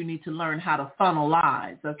says you need to learn how to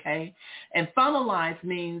funnelize, okay? And funnelize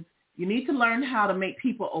means you need to learn how to make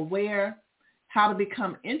people aware, how to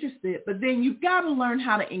become interested, but then you've got to learn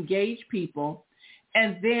how to engage people,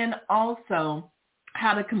 and then also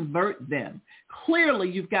how to convert them. Clearly,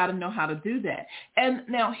 you've got to know how to do that. And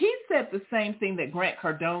now he said the same thing that Grant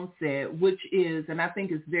Cardone said, which is, and I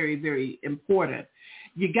think is very, very important.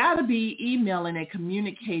 You got to be emailing and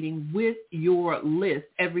communicating with your list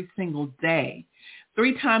every single day.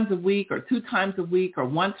 3 times a week or 2 times a week or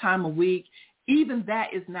 1 time a week, even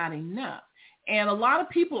that is not enough. And a lot of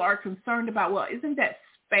people are concerned about, well, isn't that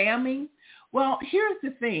spamming? Well, here's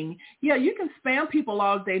the thing. Yeah, you can spam people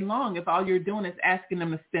all day long if all you're doing is asking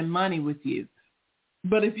them to spend money with you.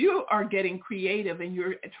 But if you are getting creative and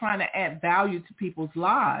you're trying to add value to people's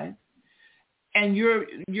lives and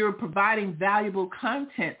you're providing valuable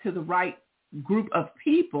content to the right group of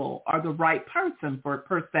people or the right person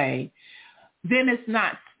per se, then it's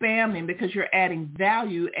not spamming because you're adding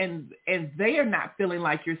value and they are not feeling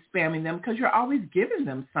like you're spamming them because you're always giving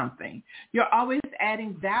them something. You're always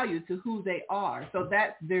adding value to who they are. So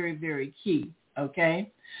that's very, very key,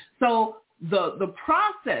 okay? So the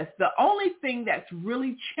process, the only thing that's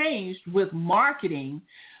really changed with marketing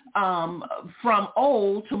from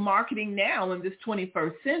old to marketing now in this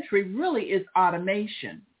 21st century really is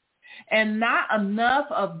automation. And not enough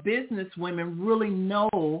of business women really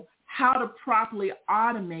know how to properly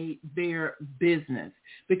automate their business.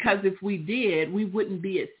 Because if we did, we wouldn't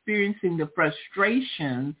be experiencing the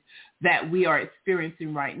frustrations that we are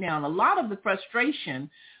experiencing right now. And a lot of the frustration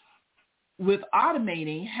with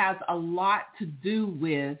automating has a lot to do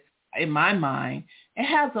with, in my mind, it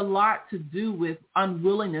has a lot to do with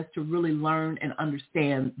unwillingness to really learn and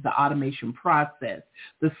understand the automation process,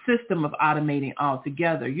 the system of automating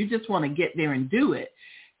altogether. You just want to get there and do it.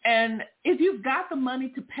 And if you've got the money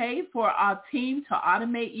to pay for our team to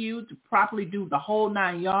automate you, to properly do the whole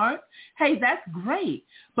 9 yards, hey, that's great.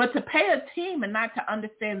 But to pay a team and not to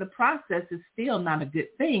understand the process is still not a good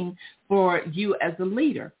thing for you as a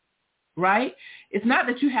leader, right? It's not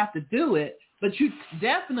that you have to do it, but you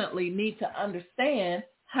definitely need to understand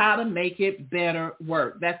how to make it better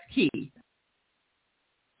work. That's key.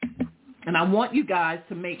 And I want you guys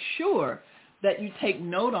to make sure that you take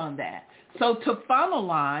note on that. So to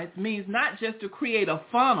funnelize means not just to create a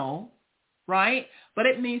funnel, right? But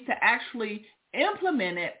it means to actually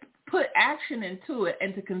implement it, put action into it,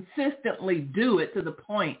 and to consistently do it to the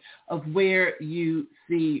point of where you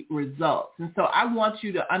see results. And so I want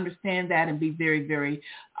you to understand that and be very, very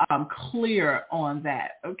clear on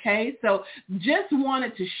that, okay? So just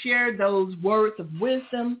wanted to share those words of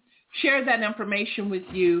wisdom, share that information with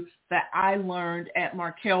you that I learned at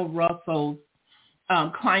Markel Russell's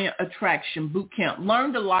Client Attraction Bootcamp.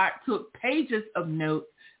 Learned a lot, took pages of notes,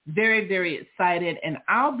 very, very excited, and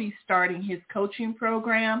I'll be starting his coaching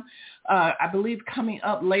program. I believe coming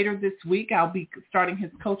up later this week, I'll be starting his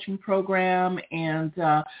coaching program, and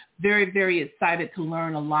very, very excited to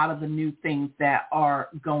learn a lot of the new things that are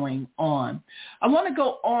going on. I want to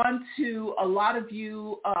go on to a lot of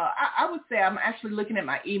you. I would say I'm actually looking at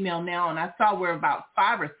my email now, and I saw where about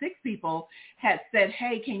 5 or 6 people had said,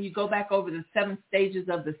 hey, can you go back over the 7 stages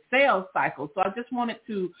of the sales cycle? So I just wanted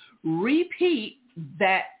to repeat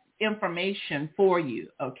that information for you,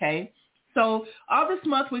 okay? So all this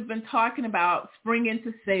month we've been talking about spring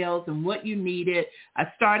into sales and what you needed.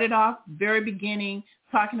 I started off very beginning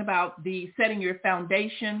talking about the setting your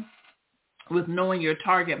foundation with knowing your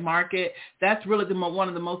target market. That's really one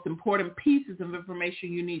of the most important pieces of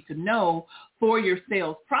information you need to know for your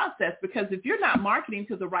sales process, because if you're not marketing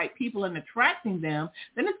to the right people and attracting them,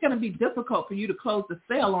 then it's going to be difficult for you to close the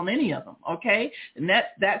sale on any of them, okay? And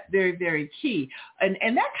that's very, very key.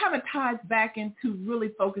 And that kind of ties back into really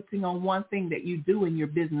focusing on one thing that you do in your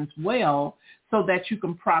business well so that you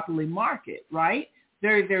can properly market, right?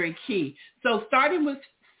 Very, very key. So starting with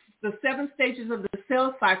the 7 stages of the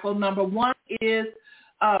sales cycle, number 1 is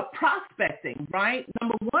prospecting, right?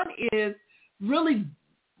 Number 1 is really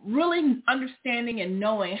understanding and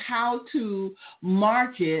knowing how to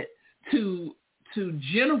market to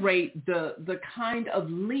generate the kind of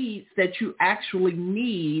leads that you actually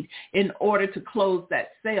need in order to close that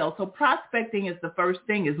sale. So prospecting is the first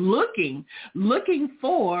thing, is looking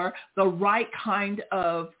for the right kind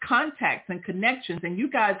of contacts and connections. And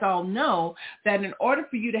you guys all know that in order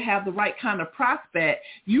for you to have the right kind of prospect,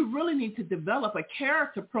 you really need to develop a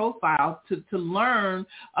character profile to learn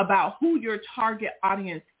about who your target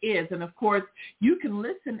audience is. And of course, you can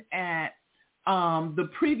listen at the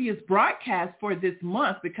previous broadcast for this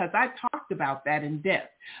month, because I talked about that in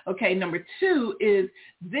depth. Okay, number 2 is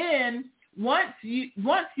then once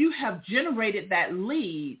you have generated that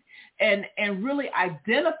lead and really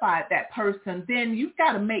identified that person, then you've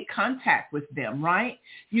got to make contact with them, right?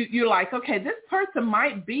 You're like, okay, this person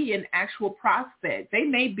might be an actual prospect. They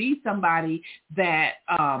may be somebody that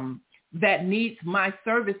needs my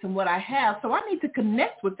service and what I have, so I need to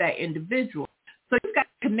connect with that individual. So you've got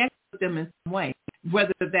to connect with them in some way,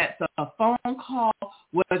 whether that's a phone call,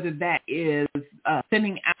 whether that is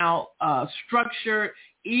sending out structured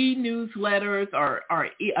e-newsletters or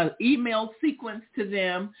email sequence to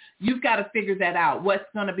them. You've got to figure that out. What's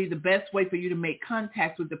going to be the best way for you to make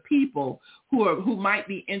contact with the people who might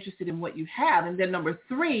be interested in what you have. And then number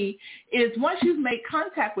 3 is once you've made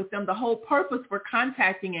contact with them, the whole purpose for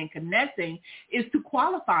contacting and connecting is to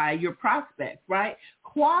qualify your prospects, right?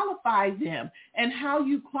 Qualify them. And how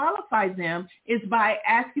you qualify them is by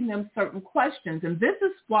asking them certain questions. And this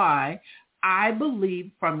is why I believe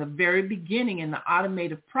from the very beginning in the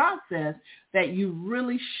automated process that you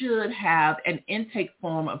really should have an intake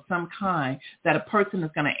form of some kind that a person is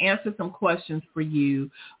going to answer some questions for you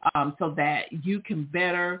so that you can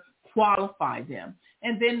better qualify them.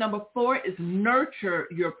 And then number 4 is nurture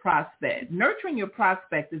your prospect. Nurturing your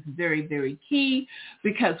prospect is very, very key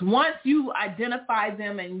because once you identify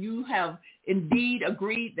them and you have indeed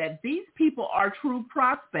agreed that these people are true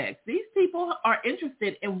prospects, these people are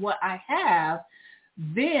interested in what I have,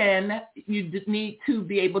 then you need to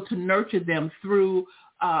be able to nurture them through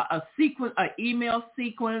an email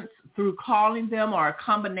sequence, through calling them, or a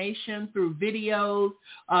combination through videos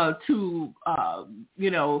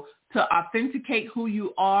to authenticate who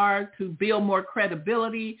you are, to build more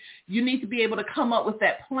credibility. You need to be able to come up with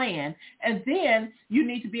that plan. And then you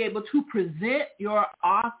need to be able to present your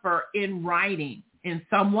offer in writing in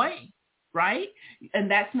some way, right? And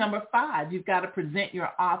that's number 5. You've got to present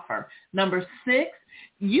your offer. Number 6,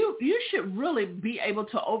 you should really be able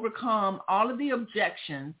to overcome all of the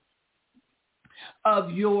objections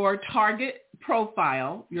of your target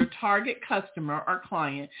profile, your target customer or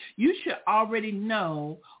client. You should already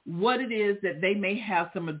know what it is that they may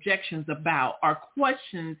have some objections about, or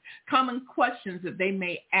questions, common questions that they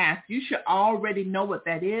may ask. You should already know what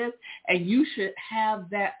that is, and you should have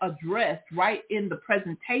that addressed right in the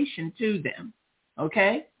presentation to them.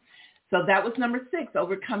 Okay? So that was number 6,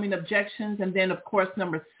 overcoming objections. And then, of course,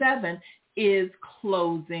 number 7 is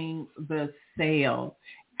closing the sale.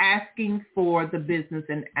 Asking for the business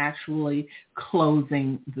and actually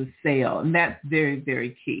closing the sale. And that's very,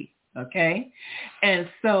 very key. Okay. And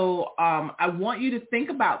so I want you to think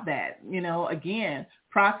about that. Again,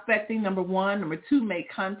 prospecting, number 1. Number 2,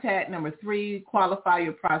 make contact. Number 3, qualify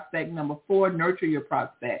your prospect. Number 4, nurture your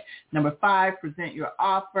prospect. Number 5, present your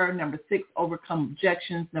offer. Number 6, overcome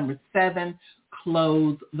objections. Number 7,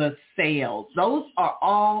 close the sales. Those are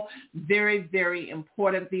all very, very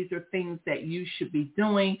important. These are things that you should be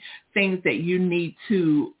doing, things that you need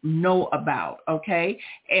to know about, okay?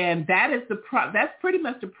 And that is that's pretty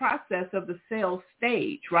much the process of the sales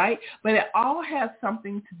stage, right? But it all has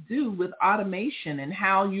something to do with automation and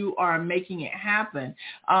how you are making it happen.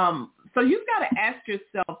 So you've got to ask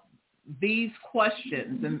yourself these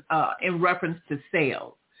questions in reference to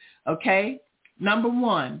sales, okay? Number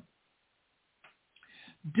 1,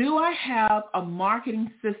 do I have a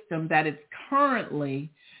marketing system that is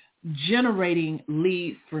currently generating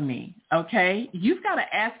leads for me? Okay? You've got to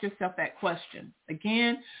ask yourself that question.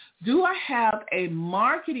 Again, do I have a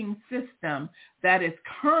marketing system that is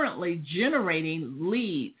currently generating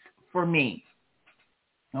leads for me?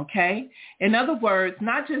 Okay? In other words,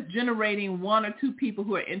 not just generating 1 or 2 people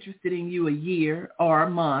who are interested in you a year or a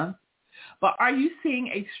month, but are you seeing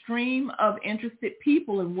a stream of interested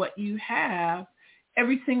people in what you have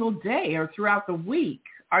every single day or throughout the week?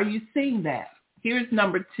 Are you seeing that? Here's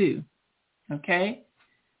number 2, okay?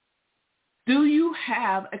 Do you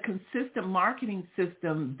have a consistent marketing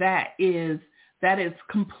system that is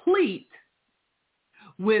complete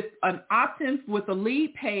with an opt-in, with a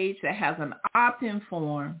lead page that has an opt-in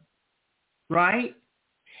form, right?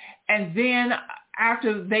 And then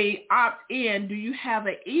after they opt in, do you have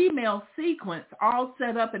an email sequence all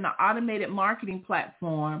set up in the automated marketing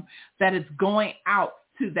platform that is going out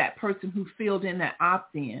to that person who filled in that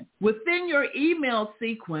opt-in? Within your email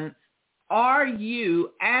sequence, are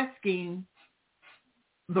you asking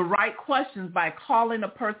the right questions by calling a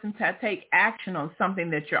person to take action on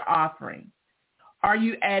something that you're offering? Are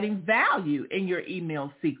you adding value in your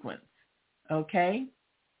email sequence? Okay?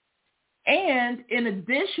 And in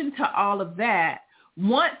addition to all of that,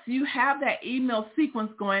 once you have that email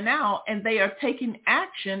sequence going out and they are taking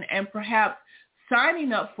action and perhaps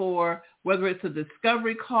signing up for, whether it's a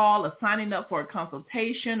discovery call or signing up for a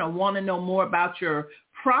consultation or want to know more about your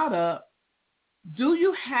product, do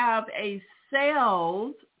you have a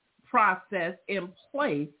sales process in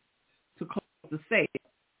place to close the sale?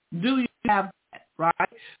 Do you have that, right?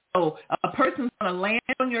 So a person's going to land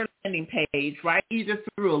on your landing page, right, either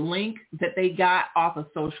through a link that they got off of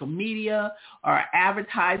social media or an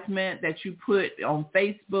advertisement that you put on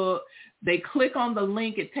Facebook. They click on the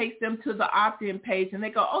link. It takes them to the opt-in page, and they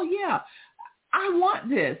go, oh, yeah, I want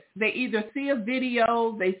this. They either see a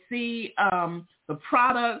video, they see the the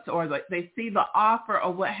product or they see the offer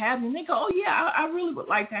or what have you, and they go, oh, yeah, I really would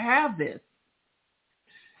like to have this.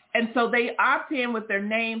 And so they opt in with their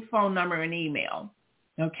name, phone number, and email.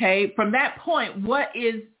 Okay. From that point, what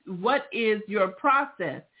is your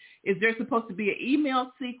process? Is there supposed to be an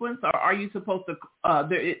email sequence, or are you supposed to?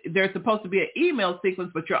 There's supposed to be an email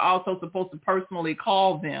sequence, but you're also supposed to personally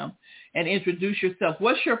call them and introduce yourself.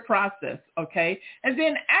 What's your process? Okay. And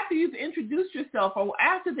then after you've introduced yourself, or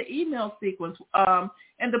after the email sequence,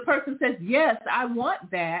 and the person says, yes, I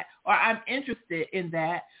want that, or I'm interested in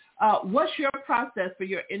that. What's your process for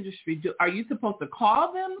your industry? Are you supposed to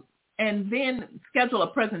call them and then schedule a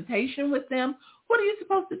presentation with them? What are you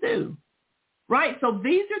supposed to do? Right? So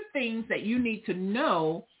these are things that you need to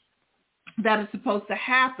know that are supposed to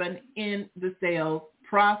happen in the sales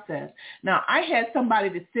process. Now, I had somebody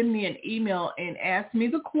to send me an email and ask me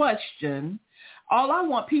the question, all I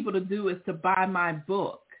want people to do is to buy my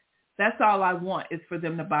book. That's all I want, is for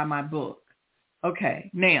them to buy my book. Okay,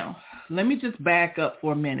 now, let me just back up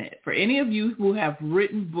for a minute. For any of you who have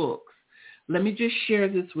written books, let me just share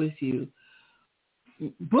this with you.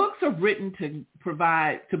 Books are written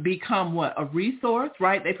to become what? A resource,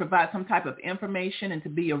 right? They provide some type of information and to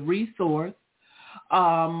be a resource.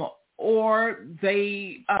 Or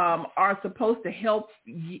they are supposed to help,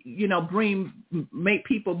 make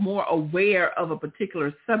people more aware of a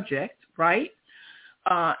particular subject, right?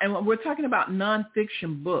 And we're talking about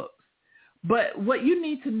nonfiction books. But what you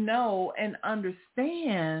need to know and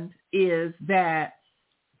understand is that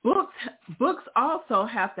books also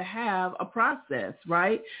have to have a process,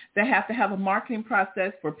 right? They have to have a marketing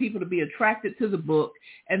process for people to be attracted to the book,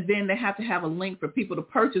 and then they have to have a link for people to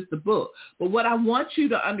purchase the book. But what I want you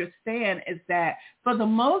to understand is that for the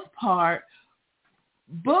most part,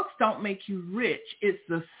 books don't make you rich. It's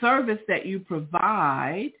the service that you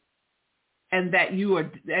provide and that you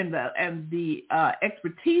are, and the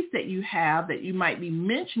expertise that you have that you might be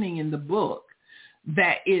mentioning in the book,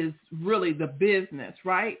 that is really the business,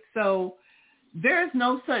 right? So there is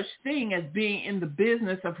no such thing as being in the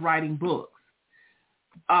business of writing books,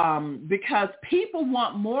 because people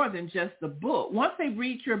want more than just the book. Once they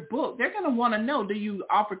read your book, they're going to want to know, do you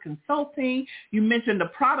offer consulting? You mentioned the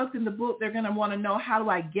product in the book. They're going to want to know, how do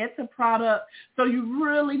I get the product? So you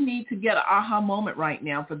really need to get an aha moment right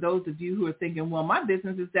now for those of you who are thinking, well, my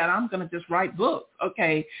business is that I'm going to just write books.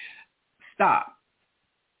 Okay, stop.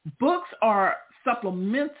 Books are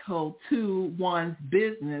supplemental to one's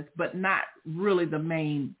business, but not really the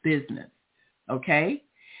main business, okay?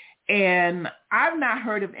 And I've not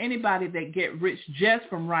heard of anybody that get rich just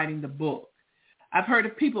from writing the book. I've heard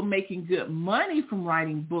of people making good money from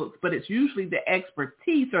writing books, but it's usually the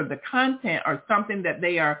expertise or the content or something that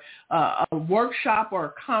they are, a workshop or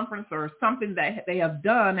a conference or something that they have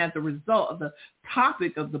done as a result of the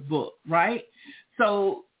topic of the book, right?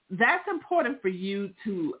 So that's important for you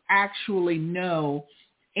to actually know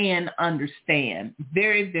and understand.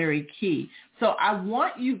 Very, very key. So I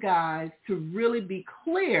want you guys to really be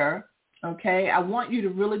clear, okay? I want you to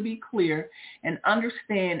really be clear and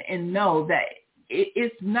understand and know that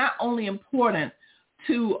it's not only important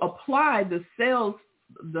to apply the sales,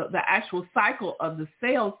 the actual cycle of the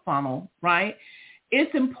sales funnel, right?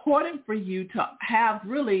 It's important for you to have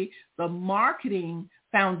really the marketing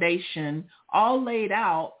foundation all laid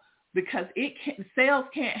out, because sales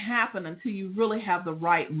can't happen until you really have the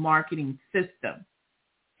right marketing system.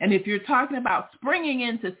 And if you're talking about springing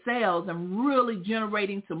into sales and really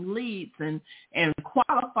generating some leads and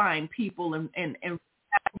qualifying people and having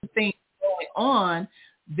things going on,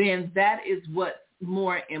 then that is what's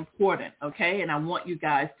more important, okay? And I want you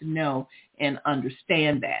guys to know and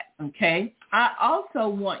understand that, okay? I also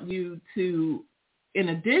want you to, in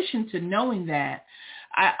addition to knowing that,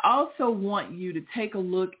 I also want you to take a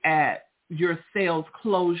look at your sales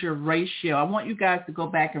closure ratio. I want you guys to go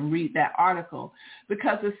back and read that article,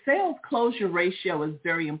 because the sales closure ratio is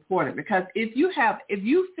very important. Because if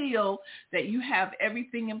you feel that you have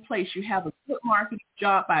everything in place, you have a good marketing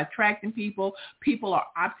job by attracting people are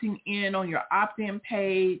opting in on your opt-in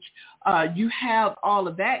page, you have all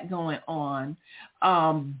of that going on,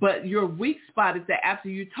 but your weak spot is that after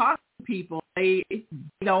you talk to people,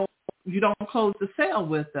 you don't close the sale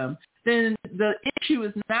with them, then the issue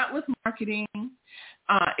is not with marketing.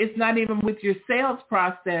 It's not even with your sales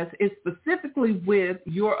process. It's specifically with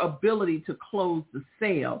your ability to close the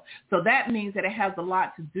sale. So that means that it has a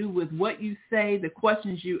lot to do with what you say, the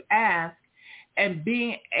questions you ask, and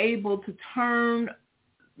being able to turn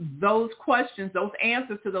those questions, those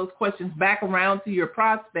answers to those questions back around to your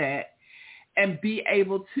prospect and be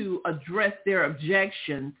able to address their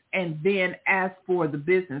objections and then ask for the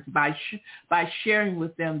business by sharing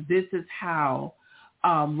with them, this is how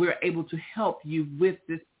we're able to help you with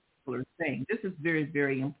this particular thing. This is very,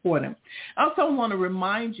 very important. I also want to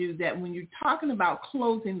remind you that when you're talking about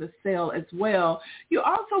closing the sale as well, you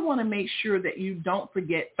also want to make sure that you don't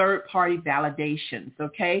forget third-party validations,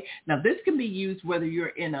 okay? Now, this can be used whether you're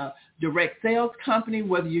in a direct sales company,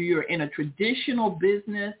 whether you're in a traditional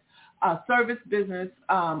business, service business,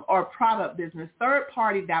 or product business.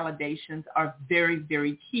 Third-party validations are very,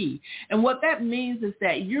 very key. And what that means is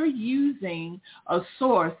that you're using a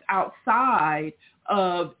source outside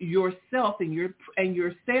of yourself and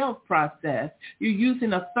your sales process. You're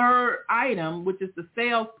using a third item, which is the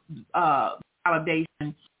sales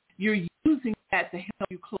validation. You're using that to help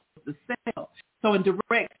you close the sale. So in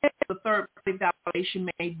direct sales, the third-party validation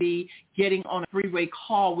may be getting on a three-way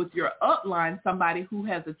call with your upline, somebody who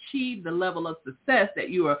has achieved the level of success that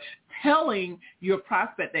you are telling your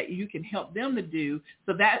prospect that you can help them to do.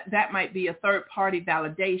 So that might be a third-party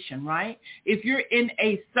validation, right? If you're in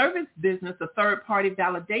a service business, a third-party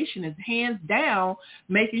validation is hands down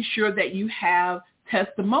making sure that you have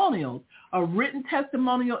testimonials. A written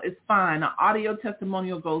testimonial is fine. An audio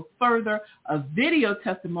testimonial goes further. A video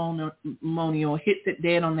testimonial hits it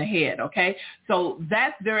dead on the head, okay? So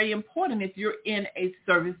that's very important if you're in a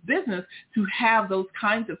service business to have those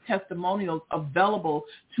kinds of testimonials available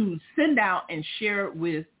to send out and share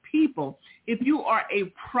with people. If you are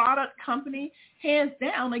a product company, hands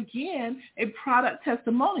down, again, a product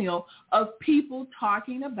testimonial of people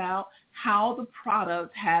talking about how the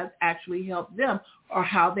product has actually helped them or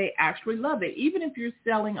how they actually love it. Even if you're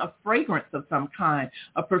selling a fragrance of some kind,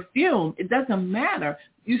 a perfume, it doesn't matter.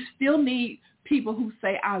 You still need people who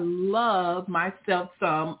say, I love myself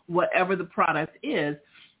some, whatever the product is,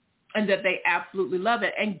 and that they absolutely love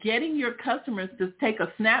it. And getting your customers to take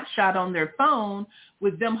a snapshot on their phone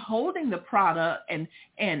with them holding the product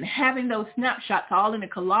and having those snapshots all in a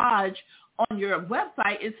collage on your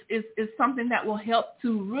website is something that will help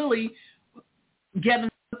to really get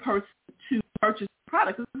the person to purchase the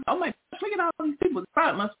product. Oh my gosh, look at all these people. The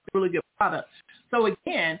product must be a really good product. So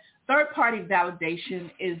again, third-party validation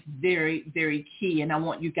is very, very key, and I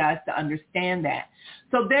want you guys to understand that.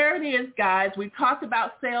 So there it is, guys. We talked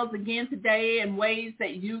about sales again today and ways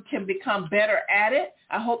that you can become better at it.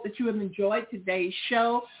 I hope that you have enjoyed today's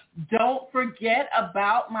show. Don't forget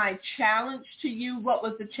about my challenge to you. What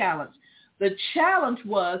was the challenge? The challenge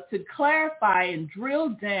was to clarify and drill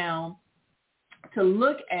down to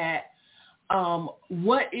look at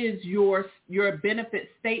what is your benefit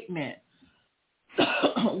statement.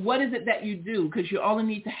 What is it that you do? Because you only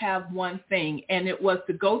need to have one thing, and it was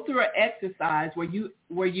to go through an exercise where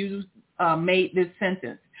you made this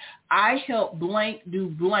sentence. I help blank do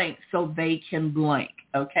blank so they can blank.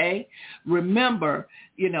 Okay. Remember,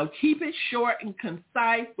 keep it short and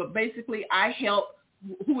concise, but basically I help.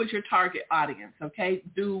 Who is your target audience? Okay,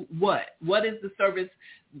 do what? What is the service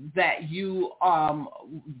that you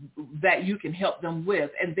can help them with,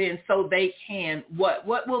 and then so they can what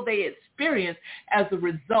will they experience as a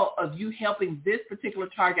result of you helping this particular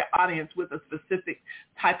target audience with a specific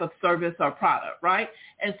type of service or product, right?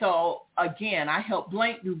 And so again, I help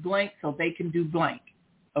blank do blank so they can do blank.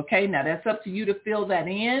 Okay, now that's up to you to fill that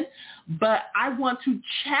in, but I want to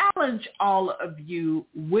challenge all of you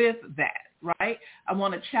with that. Right? I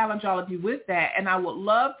want to challenge all of you with that, and I would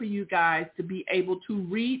love for you guys to be able to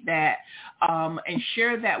read that and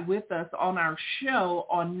share that with us on our show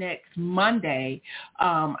on next Monday.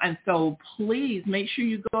 And so please make sure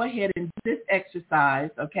you go ahead and do this exercise,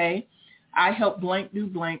 okay? I help blank do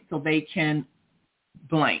blank so they can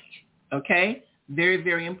blank, okay? Very,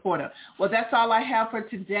 very important. Well, that's all I have for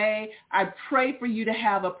today. I pray for you to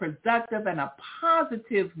have a productive and a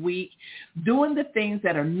positive week, doing the things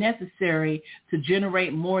that are necessary to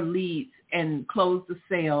generate more leads and close the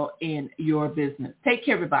sale in your business. Take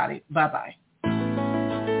care, everybody. Bye-bye.